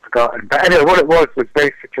forgotten. But anyway, what it was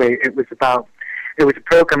basically, it was a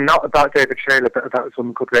program not about David Shayler, but about this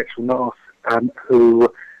woman called Rachel North, who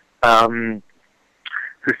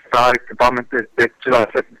survived the July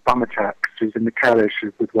 7th bomb attacks. She was in the carriage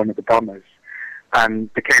with one of the bombers,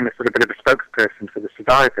 and became a sort of bit of a spokesperson for the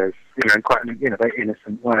survivors, in quite a very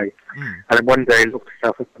innocent way. And then one day looked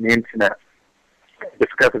herself up on the internet,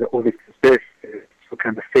 discovered that all these conspiracies were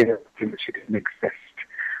kind of fear that she didn't exist,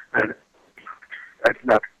 and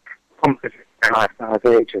that complicated their life now as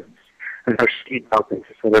agents, and how she emailed them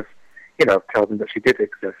to sort of, tell them that she did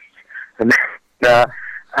exist, and then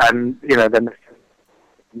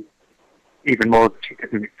even more that she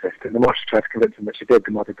didn't exist, and the more she tried to convince them that she did,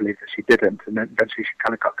 the more they believed that she didn't, and then eventually she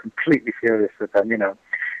kind of got completely furious with them,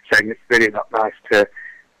 saying it's really not nice to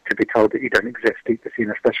be told that you don't exist,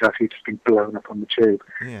 especially after you've just been blown up on the tube.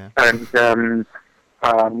 Yeah. And so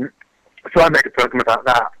I made a program about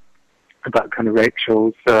that, about kind of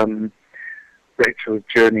Rachel's journey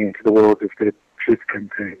into the world of the Truth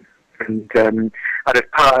Campaign. And as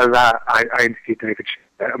part of that, I interviewed David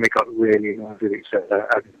Shayler, and we got really annoyed with each other.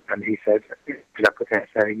 And he said,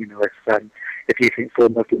 saying, if you think 4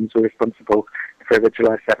 Muslims were responsible for the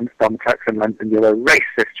July 7th bomb attacks in London, you're a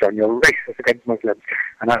racist, John. You're racist against Muslims.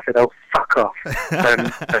 And I said, oh, fuck off.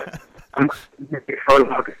 And it's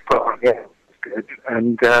good.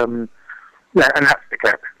 And and that's the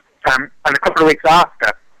clip. And a couple of weeks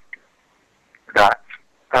after that,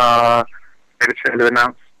 David Shayler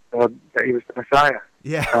announced that he was the Messiah.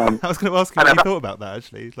 Yeah, I was going to ask you what you thought about that,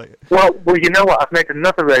 actually. Well, you know what? I've made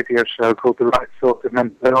another radio show called The Right Sort of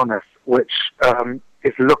Mental Illness, which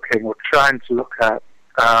is looking, or trying to look at,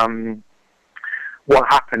 what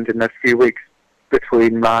happened in those few weeks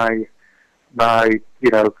between my sort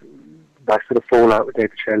of fallout with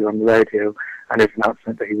David Shayler on the radio and his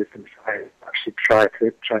announcement that he was the Messiah. I actually try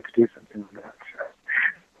to do something on that.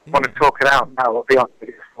 I want to talk it out now. I'll be on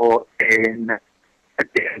video at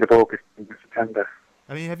the end of August and September.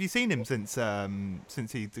 I mean, have you seen him since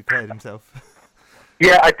he declared himself?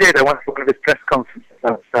 Yeah, I did. I went to one of his press conferences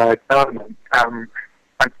outside Parliament and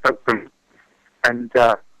spoke to him. And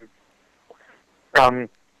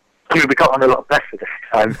we got on a lot better this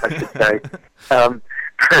time, I should say. But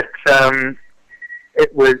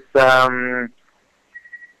it was.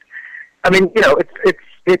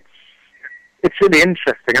 It's really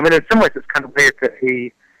interesting. I mean, in some ways, it's kind of weird that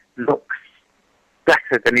he looks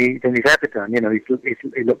better than he's ever done. He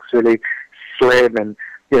looks really slim and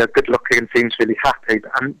good looking and seems really happy.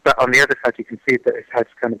 But on the other side, you can see that his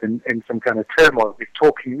head's kind of in some kind of turmoil. He's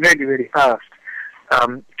talking really, really fast,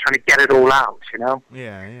 trying to get it all out.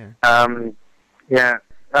 Yeah. Yeah.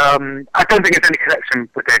 I don't think there's any connection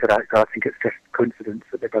with David Icke. I think it's just coincidence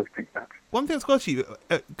that they both think that. One thing that's got you,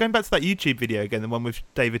 going back to that YouTube video again, the one with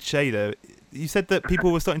David Shayler, you said that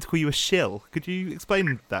people were starting to call you a shill. Could you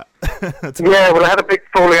explain that? Yeah, well, I had a big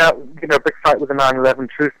falling out, a big fight with the 9/11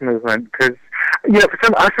 truth movement, because,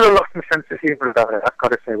 I sort of lost my sense of humour about it, I've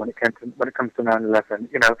got to say, when it comes to 9/11,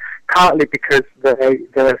 partly because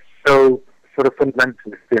they're so sort of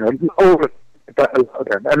fundamentalist, all of but a lot of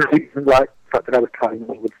them, and even like the fact that I was tying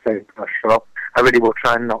all with the same brush, I really will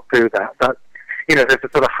try and not do that. But there's a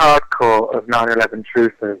sort of hardcore of 9/11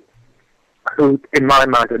 truthers who, in my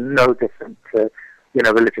mind, are no different to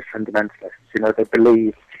religious fundamentalists. They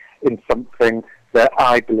believe in something that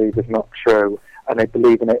I believe is not true, and they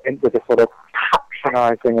believe in it with a sort of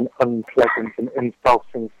patronising and unpleasant and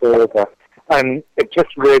insulting fervour, and it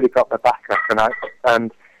just really got my back up. And I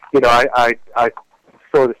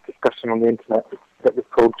saw this discussion on the internet that was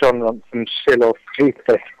called John Ronson Shill or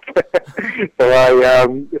Stupid. so I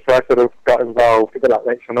sort of got involved, a bit like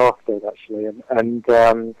Rachel North did actually, and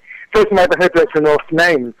first time I ever heard Rachel North's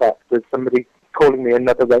name, in fact, was somebody calling me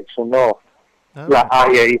another Rachel North. Oh. Like,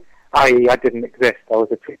 i.e. I didn't exist, I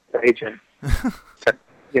was a secret agent.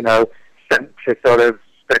 Sent to sort of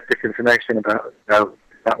spread disinformation about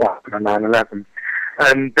that what happened on 9/11.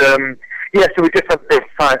 And so we just had this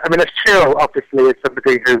fight. I mean, a shill obviously is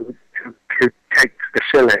somebody who takes the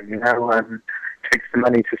shilling, takes the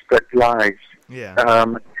money to spread lies. Yeah.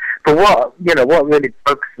 But what really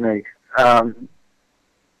bugs me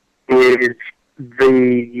is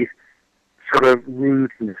the sort of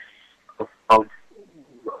rudeness of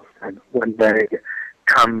when they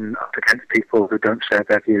come up against people who don't share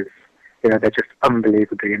their views. They're just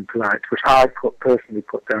unbelievably impolite, which I personally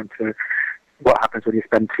put down to what happens when you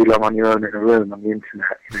spend too long on your own in a room on the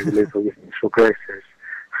internet. You lose all your social graces.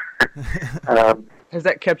 Has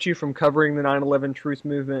that kept you from covering the 9/11 truth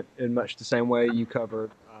movement in much the same way you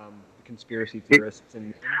covered the conspiracy theorists?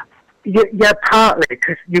 Yeah, partly,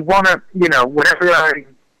 because you want to, whenever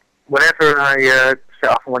I set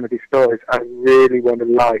off on one of these stories, I really want to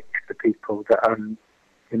like the people that I'm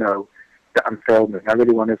filming. I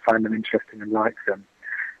really want to find them interesting and like them.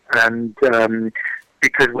 And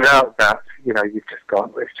because without that, you've just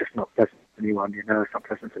got, it's just not pleasant for anyone, it's not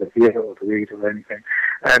pleasant for the viewer or the reader or anything.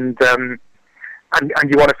 And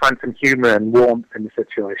you want to find some humour and warmth in the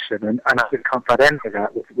situation. And I just can't find any of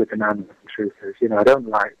that with the 9/11 truthers. I don't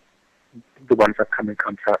like the ones I've come in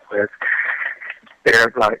contact with. They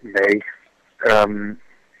don't like me. And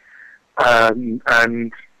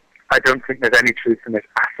I don't think there's any truth in this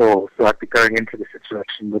at all. So I'd be going into the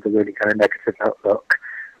situation with a really kind of negative outlook.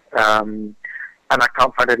 And I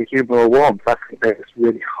can't find any humour or warmth. I think they're just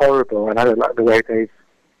really horrible, and I don't like the way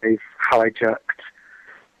they've hijacked.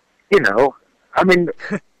 I mean,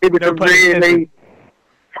 it was really.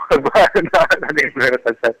 I didn't even realize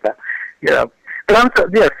I said that. But I'm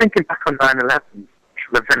thinking back on 9/11,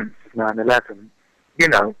 the events of 9/11.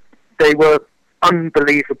 They were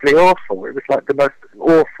unbelievably awful. It was like the most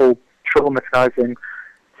awful, traumatizing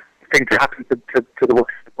thing to happen to the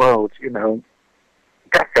Western world.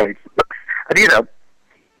 Decades. And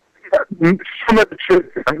some of the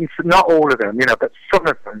truths, I mean, not all of them, but some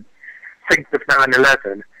of them think of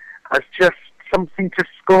 9/11 as just something to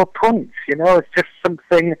score points. It's just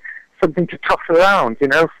something to toss around.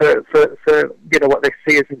 For what they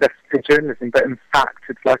see as investigative journalism. But in fact,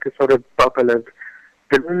 it's like a sort of bubble of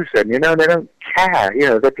delusion. They don't care.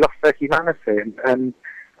 They've lost their humanity, and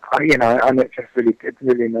it just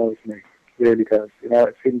really annoys me. It really does.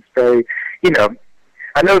 It seems very.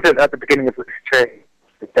 I know that at the beginning of this change,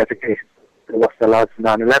 the dedicated they lost their lives in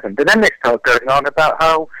 9/11, but then they start going on about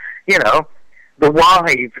how, the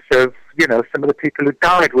wives of, some of the people who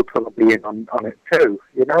died were probably in on it too.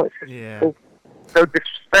 It's just so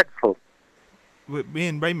disrespectful. Me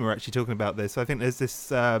and Raymond were actually talking about this. I think there's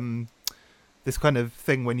this this kind of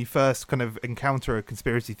thing when you first kind of encounter a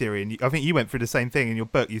conspiracy theory, and I think you went through the same thing in your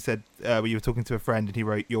book. You said you were talking to a friend and he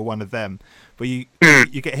wrote, "You're one of them," but you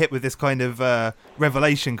get hit with this kind of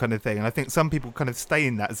revelation kind of thing, and I think some people kind of stay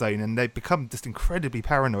in that zone and they become just incredibly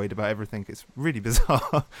paranoid about everything. It's really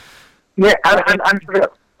bizarre. Yeah, and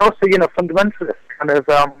also, fundamentalist kind of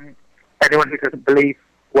anyone who doesn't believe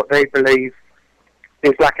what they believe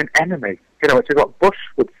is like an enemy. Which is what Bush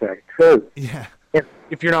would say too. Yeah.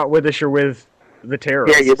 If you're not with us, you're with the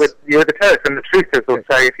terrorists. Yeah, you're with the terrorists, and the truthers will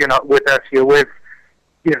say, if you're not with us, you're with,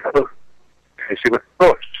 you're with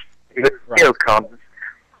Bush, you're with neocons,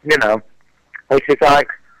 which is like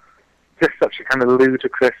just such a kind of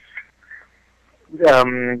ludicrous, sort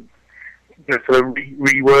of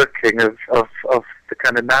reworking of the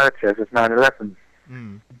kind of narrative of 9/11.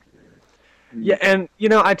 Yeah, and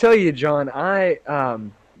I tell you, John, I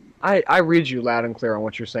read you loud and clear on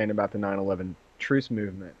what you're saying about the 9/11 truth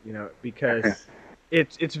movement, because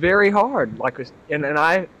it's very hard. And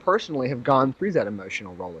I personally have gone through that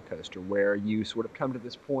emotional roller coaster where you sort of come to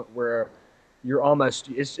this point where you're almost,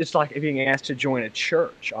 it's like being asked to join a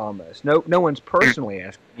church almost. No one's personally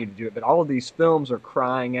asking you to do it, but all of these films are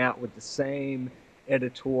crying out with the same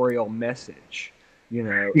editorial message,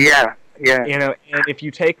 Yeah. And if you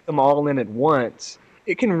take them all in at once,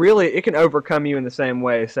 it can overcome you in the same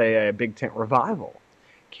way, say, a Big Tent revival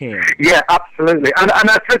can. Yeah, absolutely. And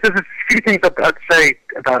I suppose there's a few things I'd say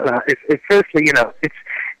about that. It's firstly, it's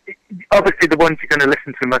obviously the ones you're going to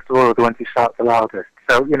listen to most of all are the ones who shout the loudest.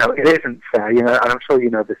 So, it isn't fair, and I'm sure you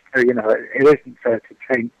know this too, it isn't fair to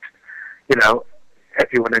taint,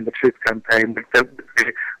 everyone in the Truth Campaign with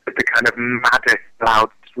the kind of maddest,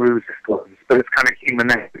 loudest, rudest ones. But it's kind of human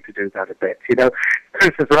nature to do that a bit, For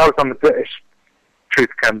instance, when I was on the British Truth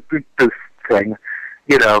Camp booth thing,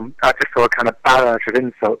 I just saw a kind of barrage of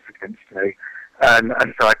insults against me,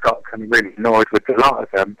 and so I got kind of really annoyed with a lot of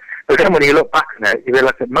them. But then when you look back on it, you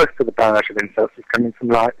realise that most of the barrage of insults is coming from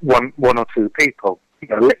like one or two people,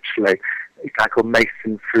 literally. It's like a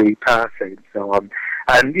Mason-free party and so on.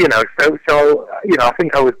 And, so I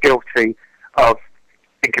think I was guilty of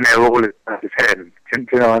thinking they were all as bad as him. Do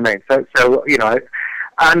you know what I mean? So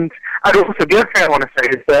and also the other thing I want to say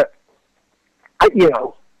is that,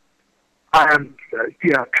 I am,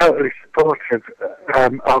 totally supportive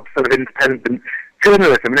of sort of independent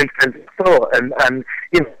journalism and independent thought, and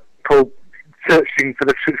people searching for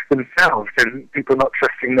the truth themselves and people not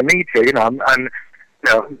trusting the media, and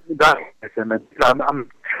that is, and I'm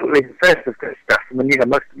totally in favour of this stuff. I mean,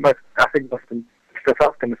 most I think most stuff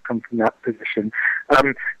often has come from that position.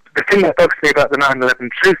 The thing that bugs me about the 9/11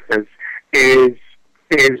 truthers is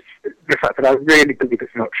the fact that I really believe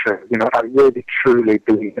it's not true. You know, I really truly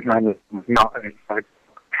believe that 9/11 was not an inside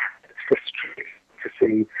job. It's frustrating to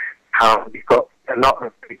see how you've got a lot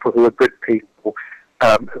of people who are good people, who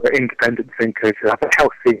are independent thinkers, who have a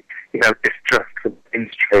healthy, distrust for the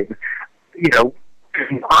mainstream.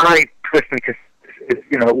 I personally consider it's,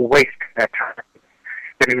 wasting their time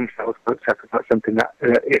getting themselves worked up about something that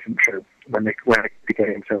isn't true when they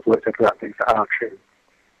getting themselves worked up about things that are true.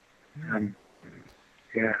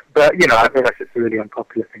 But I realise it's a really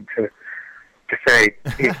unpopular thing to say.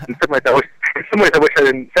 In some ways, I wish I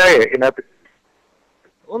didn't say it. But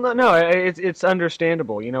well, no, it's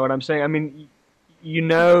understandable. You know what I'm saying? I mean,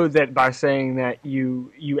 that by saying that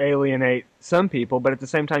you alienate some people, but at the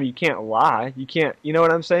same time you can't lie. You can't. You know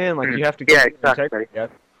what I'm saying? Like you have to. Yeah, exactly.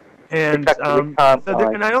 And and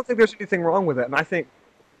I don't think there's anything wrong with that. And I think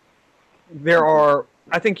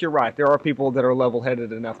I think you're right. There are people that are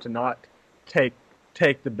level-headed enough to not take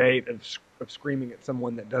the bait of screaming at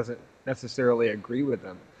someone that doesn't necessarily agree with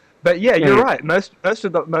them. But yeah, you're right. Most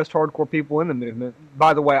of the most hardcore people in the movement,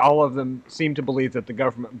 by the way, all of them seem to believe that the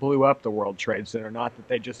government blew up the World Trade Center, not that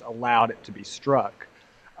they just allowed it to be struck.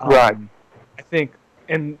 Right. I think,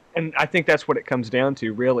 and I think that's what it comes down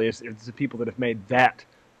to. Really, is the people that have made that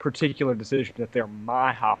particular decision that they're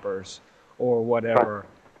my hoppers or whatever.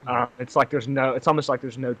 Right. It's almost like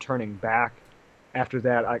there's no turning back after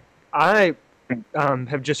that. I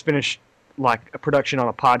have just finished like a production on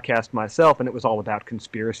a podcast myself, and it was all about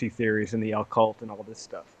conspiracy theories and the occult and all this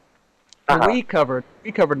stuff. And we covered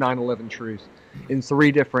 9/11 Truth in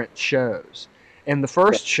 3 different shows. And the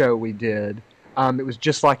first show we did, it was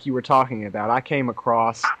just like you were talking about. I came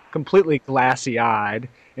across completely glassy-eyed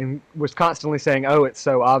and was constantly saying, "Oh, it's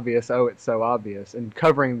so obvious. Oh, it's so obvious," and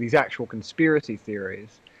covering these actual conspiracy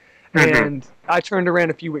theories. Mm-hmm. And I turned around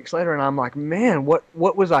a few weeks later, and I'm like, "Man, what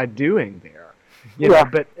was I doing there?"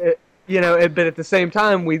 But at the same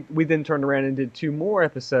time, we then turned around and did 2 more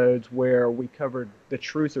episodes where we covered the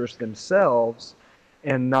truthers themselves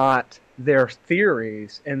and not their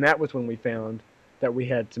theories, and that was when we found that we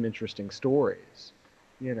had some interesting stories.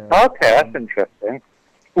 Okay, that's interesting.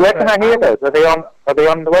 Where can I hear those? Are they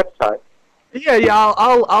on the website? Yeah.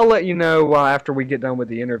 I'll let you know after we get done with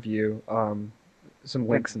the interview. Some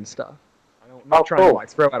links and stuff. I'm not trying to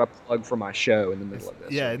throw out a plug for my show in the middle of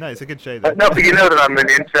this. Yeah, no, it's a good show. Though. No, but you know that I'm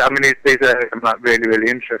really interested. I mean, these areas I'm like really,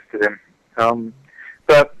 really interested in.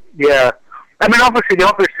 But yeah, I mean, obviously the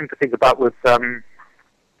obvious thing to think about was, I'm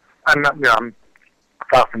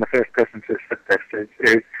far from the first person to have said this.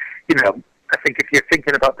 Is I think if you're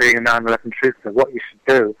thinking about being a 9/11 truther, what you should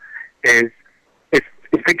do is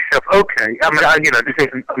think to yourself, okay. I mean, this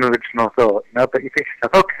isn't an original thought, but you think to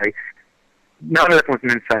yourself, okay. 9/11 was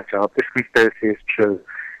an inside job. This conspiracy is true.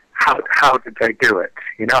 How did they do it?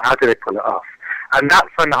 How did they pull it off? And that's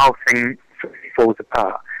when the whole thing falls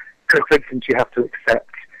apart. Because, for instance, you have to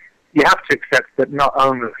accept that not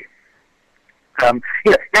only,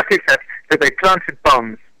 you have to accept that they planted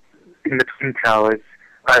bombs in the Twin Towers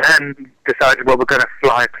and then decided, well, we're going to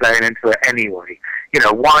fly a plane into it anyway.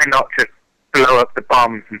 Why not just blow up the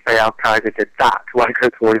bombs and say Al Qaeda did that? Why go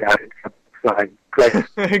to all that?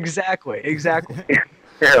 Exactly. It's like,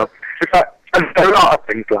 and a lot of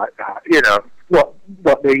things like that. What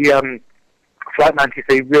the Flight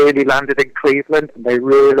 93 really landed in Cleveland, and they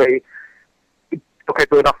really took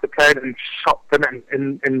everyone off the plane and shot them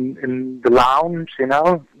in the lounge.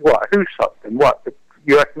 What? Who shot them? What? The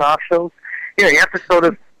U.S. Marshals? You have to sort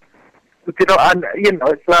of, and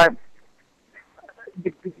it's like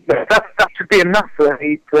that should be enough for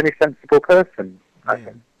any sensible person, I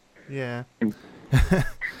think. Yeah.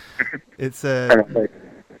 It's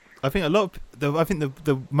I think a lot of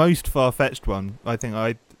the most far-fetched one, I think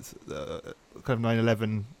kind of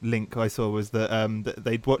 9/11 link I saw was that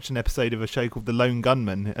they'd watched an episode of a show called The Lone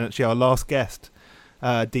Gunman, and actually our last guest,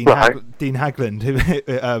 Dean Haglund,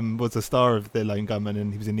 who was a star of The Lone Gunman,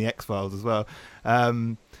 and he was in the X-Files as well.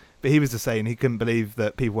 But he was just saying he couldn't believe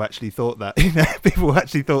that people actually thought that. People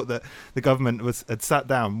actually thought that the government had sat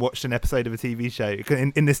down, watched an episode of a TV show.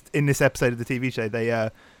 In this episode of the TV show,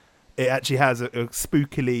 it actually has a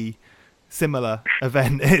spookily similar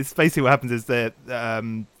event. It's basically what happens is that.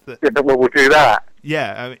 But we'll do that.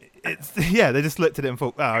 Yeah, they just looked at it and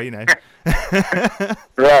thought, oh,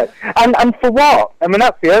 Right, and for what? I mean,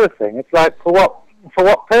 that's the other thing. It's like for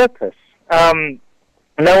what purpose?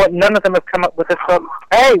 None of them have come up with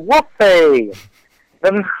hey, whoopee!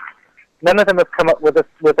 None of them have come up with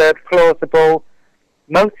a plausible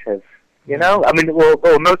motive. I mean,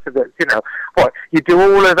 or most of it. What you do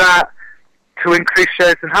all of that to increase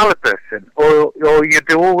shares in Halliburton, or you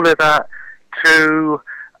do all of that to,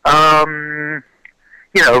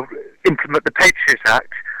 implement the Patriots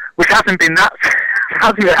Act, which hasn't been that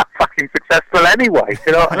fucking successful anyway.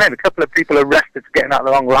 You know what I mean? A couple of people arrested for getting out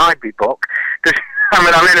the wrong library book.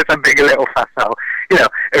 I'm being a little facile.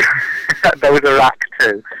 There was Iraq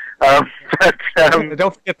too.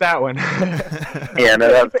 Don't forget that one. Yeah,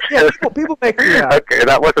 no, people make the... Okay,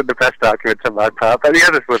 that wasn't the best argument on my part, but the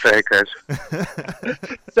others were very good.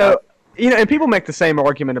 So, and people make the same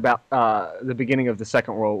argument about the beginning of the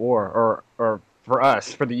Second World War, or for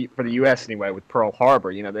us, for the U.S. anyway, with Pearl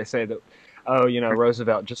Harbor. They say that,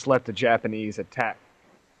 Roosevelt just let the Japanese attack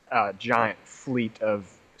a giant fleet of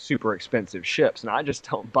super expensive ships, and I just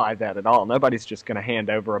don't buy that at all. Nobody's just going to hand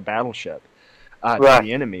over a battleship to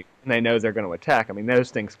the enemy when they know they're going to attack. I mean, those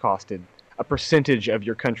things costed a percentage of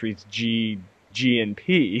your country's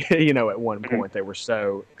GNP. At one point they were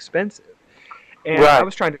so expensive, and I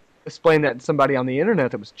was trying to explain that to somebody on the internet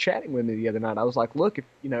that was chatting with me the other night. I was like, look, if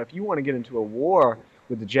you want to get into a war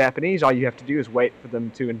with the Japanese, all you have to do is wait for them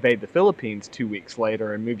to invade the Philippines 2 weeks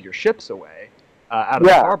later and move your ships away out of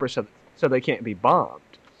the harbor so they can't be bombed.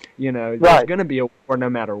 There's going to be a war no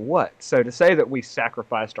matter what. So to say that we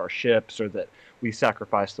sacrificed our ships or that we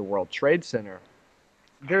sacrificed the World Trade Center,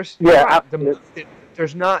 there's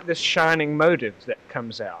not this shining motive that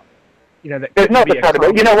comes out. There's not the kind of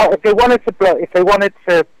it. You know what? If they wanted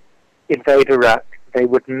to invade Iraq, they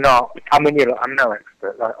would not. I mean, I'm no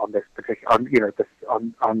expert on this particular,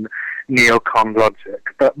 on neocon logic,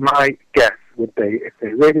 but my guess would be if they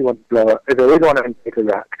really want to invade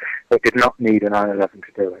Iraq, they did not need a 9/11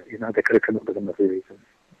 to do it. They could have come up with another reason.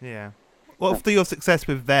 Yeah. Well, after your success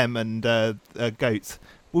with them and Goats,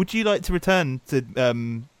 would you like to return to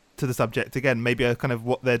the subject again? Maybe a kind of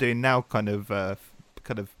what they're doing now kind of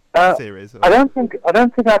series. Or... I don't think I'd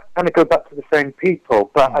kind of go back to the same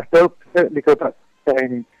people, but I'd certainly go back to the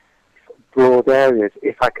same broad areas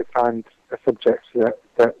if I could find a subject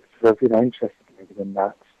that sort of interested me within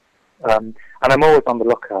that. And I'm always on the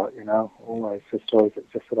lookout, always for stories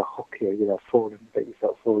that just sort of hook you, that you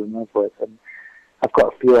sort of fall in love with. And I've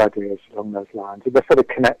got a few ideas along those lines. They're sort of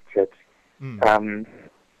connected.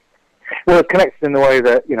 Connected in the way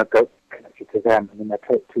that, Goats connected to them. I mean, they're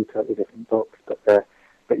two totally different books, but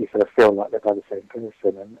you sort of feel like they're by the same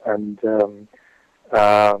person. And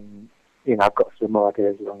I've got some more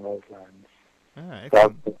ideas along those lines.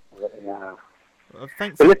 Well,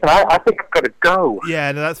 thanks. But listen, I think I've got to go.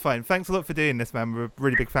 Yeah, no, that's fine. Thanks a lot for doing this, man. We're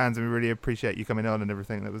really big fans and we really appreciate you coming on and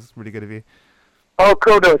everything. That was really good of you. Oh,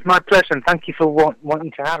 cool. No, it's my pleasure. And thank you for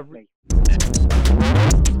wanting to have me.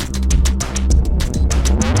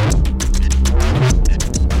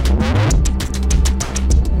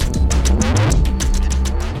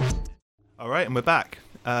 All right, and we're back.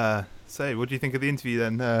 So, what do you think of the interview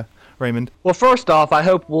then, Raymond? Well, first off, I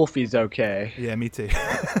hope Wolfie's okay. Yeah, me too.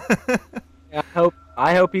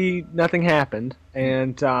 I hope nothing happened,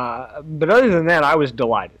 and but other than that, I was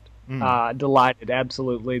delighted. Delighted,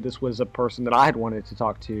 absolutely. This was a person that I had wanted to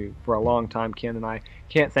talk to for a long time, Ken, and I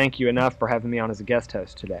can't thank you enough for having me on as a guest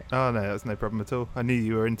host today. Oh no, that's no problem at all. I knew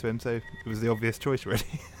you were into him, so it was the obvious choice, really,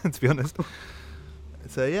 to be honest.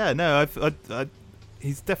 So yeah, no,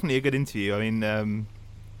 he's definitely a good interview. I mean,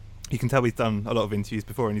 you can tell he's done a lot of interviews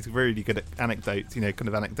before, and he's really good at anecdotes. Kind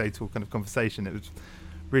of anecdotal kind of conversation. It was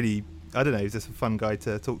really, I don't know, he's just a fun guy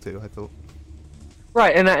to talk to, I thought.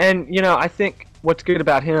 Right, and I think what's good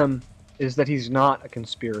about him is that he's not a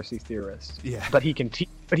conspiracy theorist. Yeah. But he can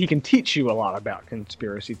teach you a lot about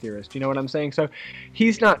conspiracy theorists. You know what I'm saying? So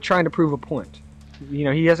he's not trying to prove a point.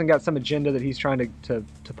 He hasn't got some agenda that he's trying to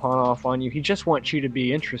pawn off on you. He just wants you to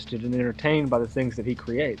be interested and entertained by the things that he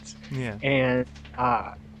creates. Yeah. And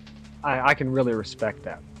I can really respect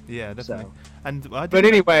that. Yeah, definitely. So. But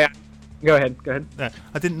anyway, go ahead. No,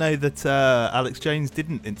 I didn't know that Alex Jones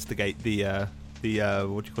didn't instigate the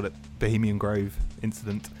what do you call it, Bohemian Grove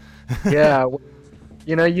incident. Yeah,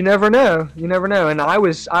 you never know. And I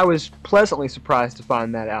was pleasantly surprised to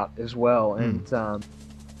find that out as well. And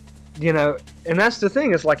and that's the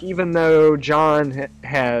thing, is like, even though John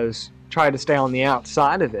has tried to stay on the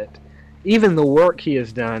outside of it, even the work he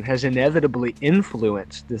has done has inevitably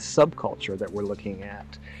influenced this subculture that we're looking at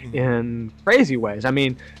in crazy ways. I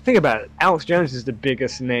mean, think about it. Alex Jones is the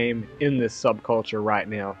biggest name in this subculture right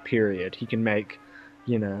now, period. He can make,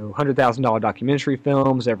 $100,000 documentary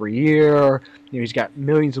films every year. He's got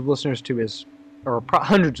millions of listeners to his, or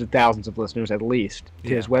hundreds of thousands of listeners at least, to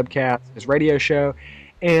his webcast, his radio show.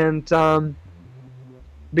 And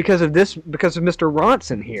because of Mr.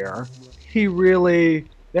 Ronson here, he really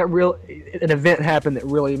an event happened that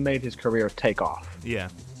really made his career take off. Yeah.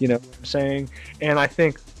 You know what I'm saying? And I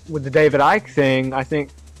think with the David Icke thing, I think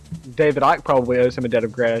David Icke probably owes him a debt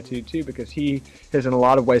of gratitude too, because he has in a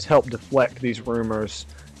lot of ways helped deflect these rumors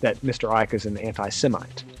that Mr. Icke is an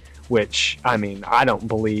anti-Semite, which, I mean, I don't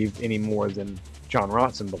believe any more than John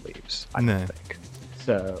Ronson believes, I don't think.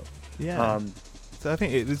 So, yeah. So I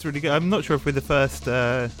think it was really good. I'm not sure if we're the first...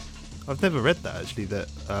 I've never read that, actually, that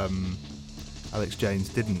Alex Jones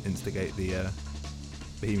didn't instigate the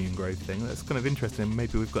Bohemian Grove thing. That's kind of interesting.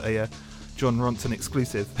 Maybe we've got a John Ronson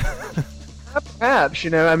exclusive. Perhaps,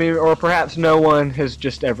 I mean, or perhaps no one has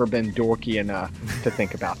just ever been dorky enough to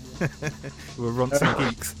think about it. We're Ronson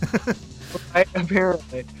geeks. Right,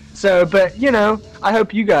 apparently. So, but, I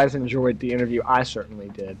hope you guys enjoyed the interview. I certainly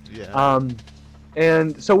did. Yeah.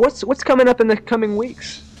 And so what's coming up in the coming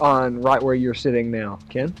weeks on Right Where You're Sitting Now,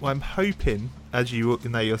 Ken? Well, I'm hoping, as you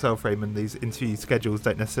know yourself, Raymond, these interview schedules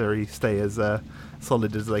don't necessarily stay as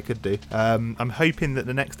solid as they could do. I'm hoping that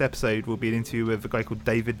the next episode will be an interview with a guy called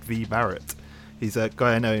David V. Barrett. He's a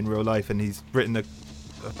guy I know in real life, and he's written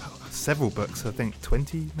several books, I think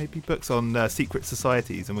 20 maybe books on secret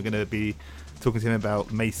societies, and we're going to be talking to him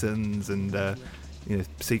about Masons and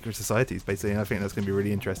secret societies, basically, and I think that's going to be a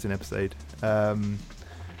really interesting episode.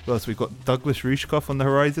 Well, so we've got Douglas Rushkoff on the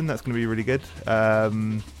horizon. That's going to be really good.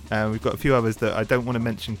 And we've got a few others that I don't want to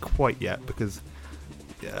mention quite yet because,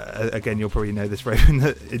 again, you'll probably know this, Raven,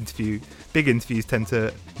 that big interviews tend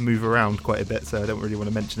to move around quite a bit, so I don't really want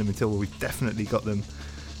to mention them until we've definitely got them.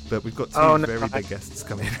 But we've got two very big guests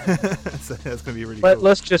coming, so that's going to be really cool.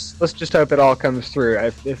 Let's just hope it all comes through.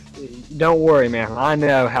 If don't worry, man. I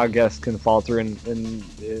know how guests can fall through, and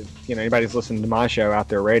if anybody's listening to my show out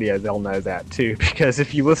there, radio, they'll know that too. Because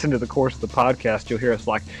if you listen to the course of the podcast, you'll hear us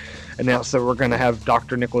announce that we're going to have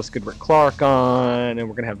Dr. Nicholas Goodrick Clark on, and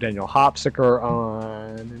we're going to have Daniel Hopsicker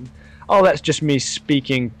on, and all that's just me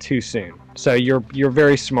speaking too soon. So you're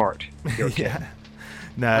very smart. Yeah.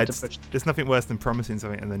 No, there's nothing worse than promising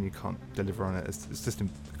something and then you can't deliver on it. It's just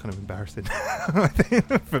kind of embarrassing, I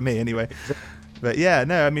think, for me anyway. But yeah,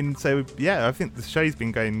 no, I mean, so yeah, I think the show's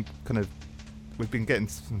been going we've been getting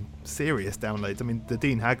some serious downloads. I mean, the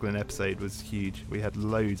Dean Haglund episode was huge. We had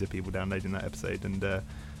loads of people downloading that episode, and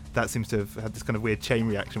that seems to have had this kind of weird chain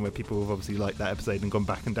reaction where people have obviously liked that episode and gone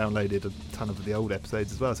back and downloaded a ton of the old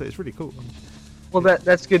episodes as well. So it's really cool. Well,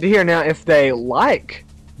 that's good to hear. Now, if they like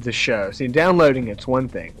the show, see, downloading it's one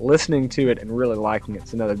thing, listening to it and really liking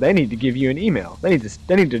it's another. They need to give you an email. They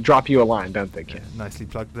need to drop you a line, don't they, Ken? Yeah, nicely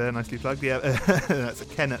plugged there, nicely plugged. Yeah, that's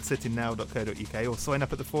ken@sittingnow.co.uk, or sign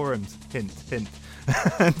up at the forums. Hint.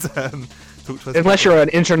 And talk to us. Unless you're an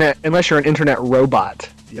internet robot,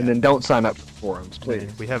 and then don't sign up for the forums, please.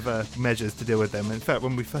 Yeah, we have measures to deal with them. In fact,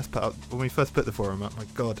 when we first put the forum up, my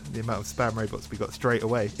God, the amount of spam robots we got straight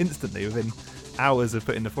away, instantly, within hours of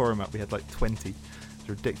putting the forum up, we had like 20. It's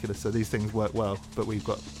ridiculous. So these things work well, but we've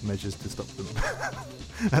got measures to stop them.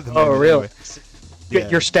 At the moment, really? Anyway. Yeah.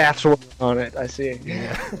 Your staff's working on it, I see.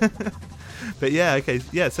 Yeah. But yeah, okay.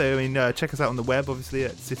 Yeah, so I mean, check us out on the web, obviously,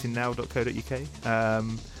 at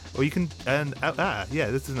sittingnow.co.uk. Or you can,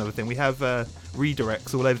 this is another thing. We have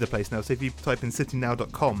redirects all over the place now. So if you type in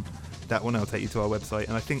sittingnow.com, that will now take you to our website.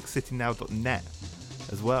 And I think sittingnow.net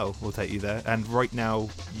as well will take you there. And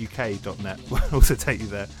rightnowuk.net will also take you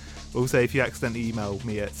there. Also, if you accidentally email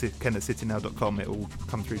me at ken@sittingnow.com, it will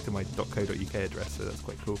come through to my .co.uk address, so that's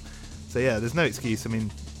quite cool. So yeah, there's no excuse. I mean,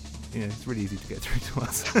 it's really easy to get through to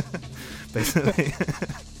us, basically.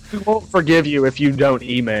 We won't forgive you if you don't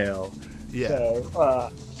email. Yeah.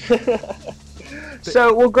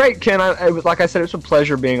 So, well, great, Ken. Like I said, it's a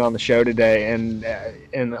pleasure being on the show today and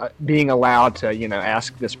being allowed to,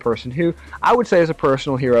 ask this person who I would say is a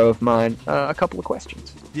personal hero of mine a couple of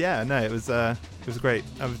questions. Yeah, no, it was great.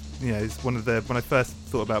 It's one of the when I first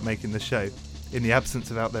thought about making the show, in the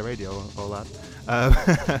absence of Out There Radio, all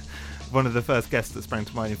that. One of the first guests that sprang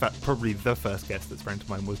to mind, in fact, probably the first guest that sprang to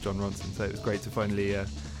mind was John Ronson. So it was great to finally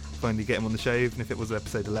get him on the show, even if it was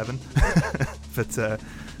episode 11. But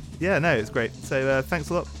yeah, no, it's great. So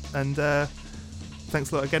thanks a lot, and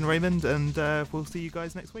thanks a lot again, Raymond, and we'll see you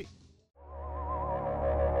guys next week.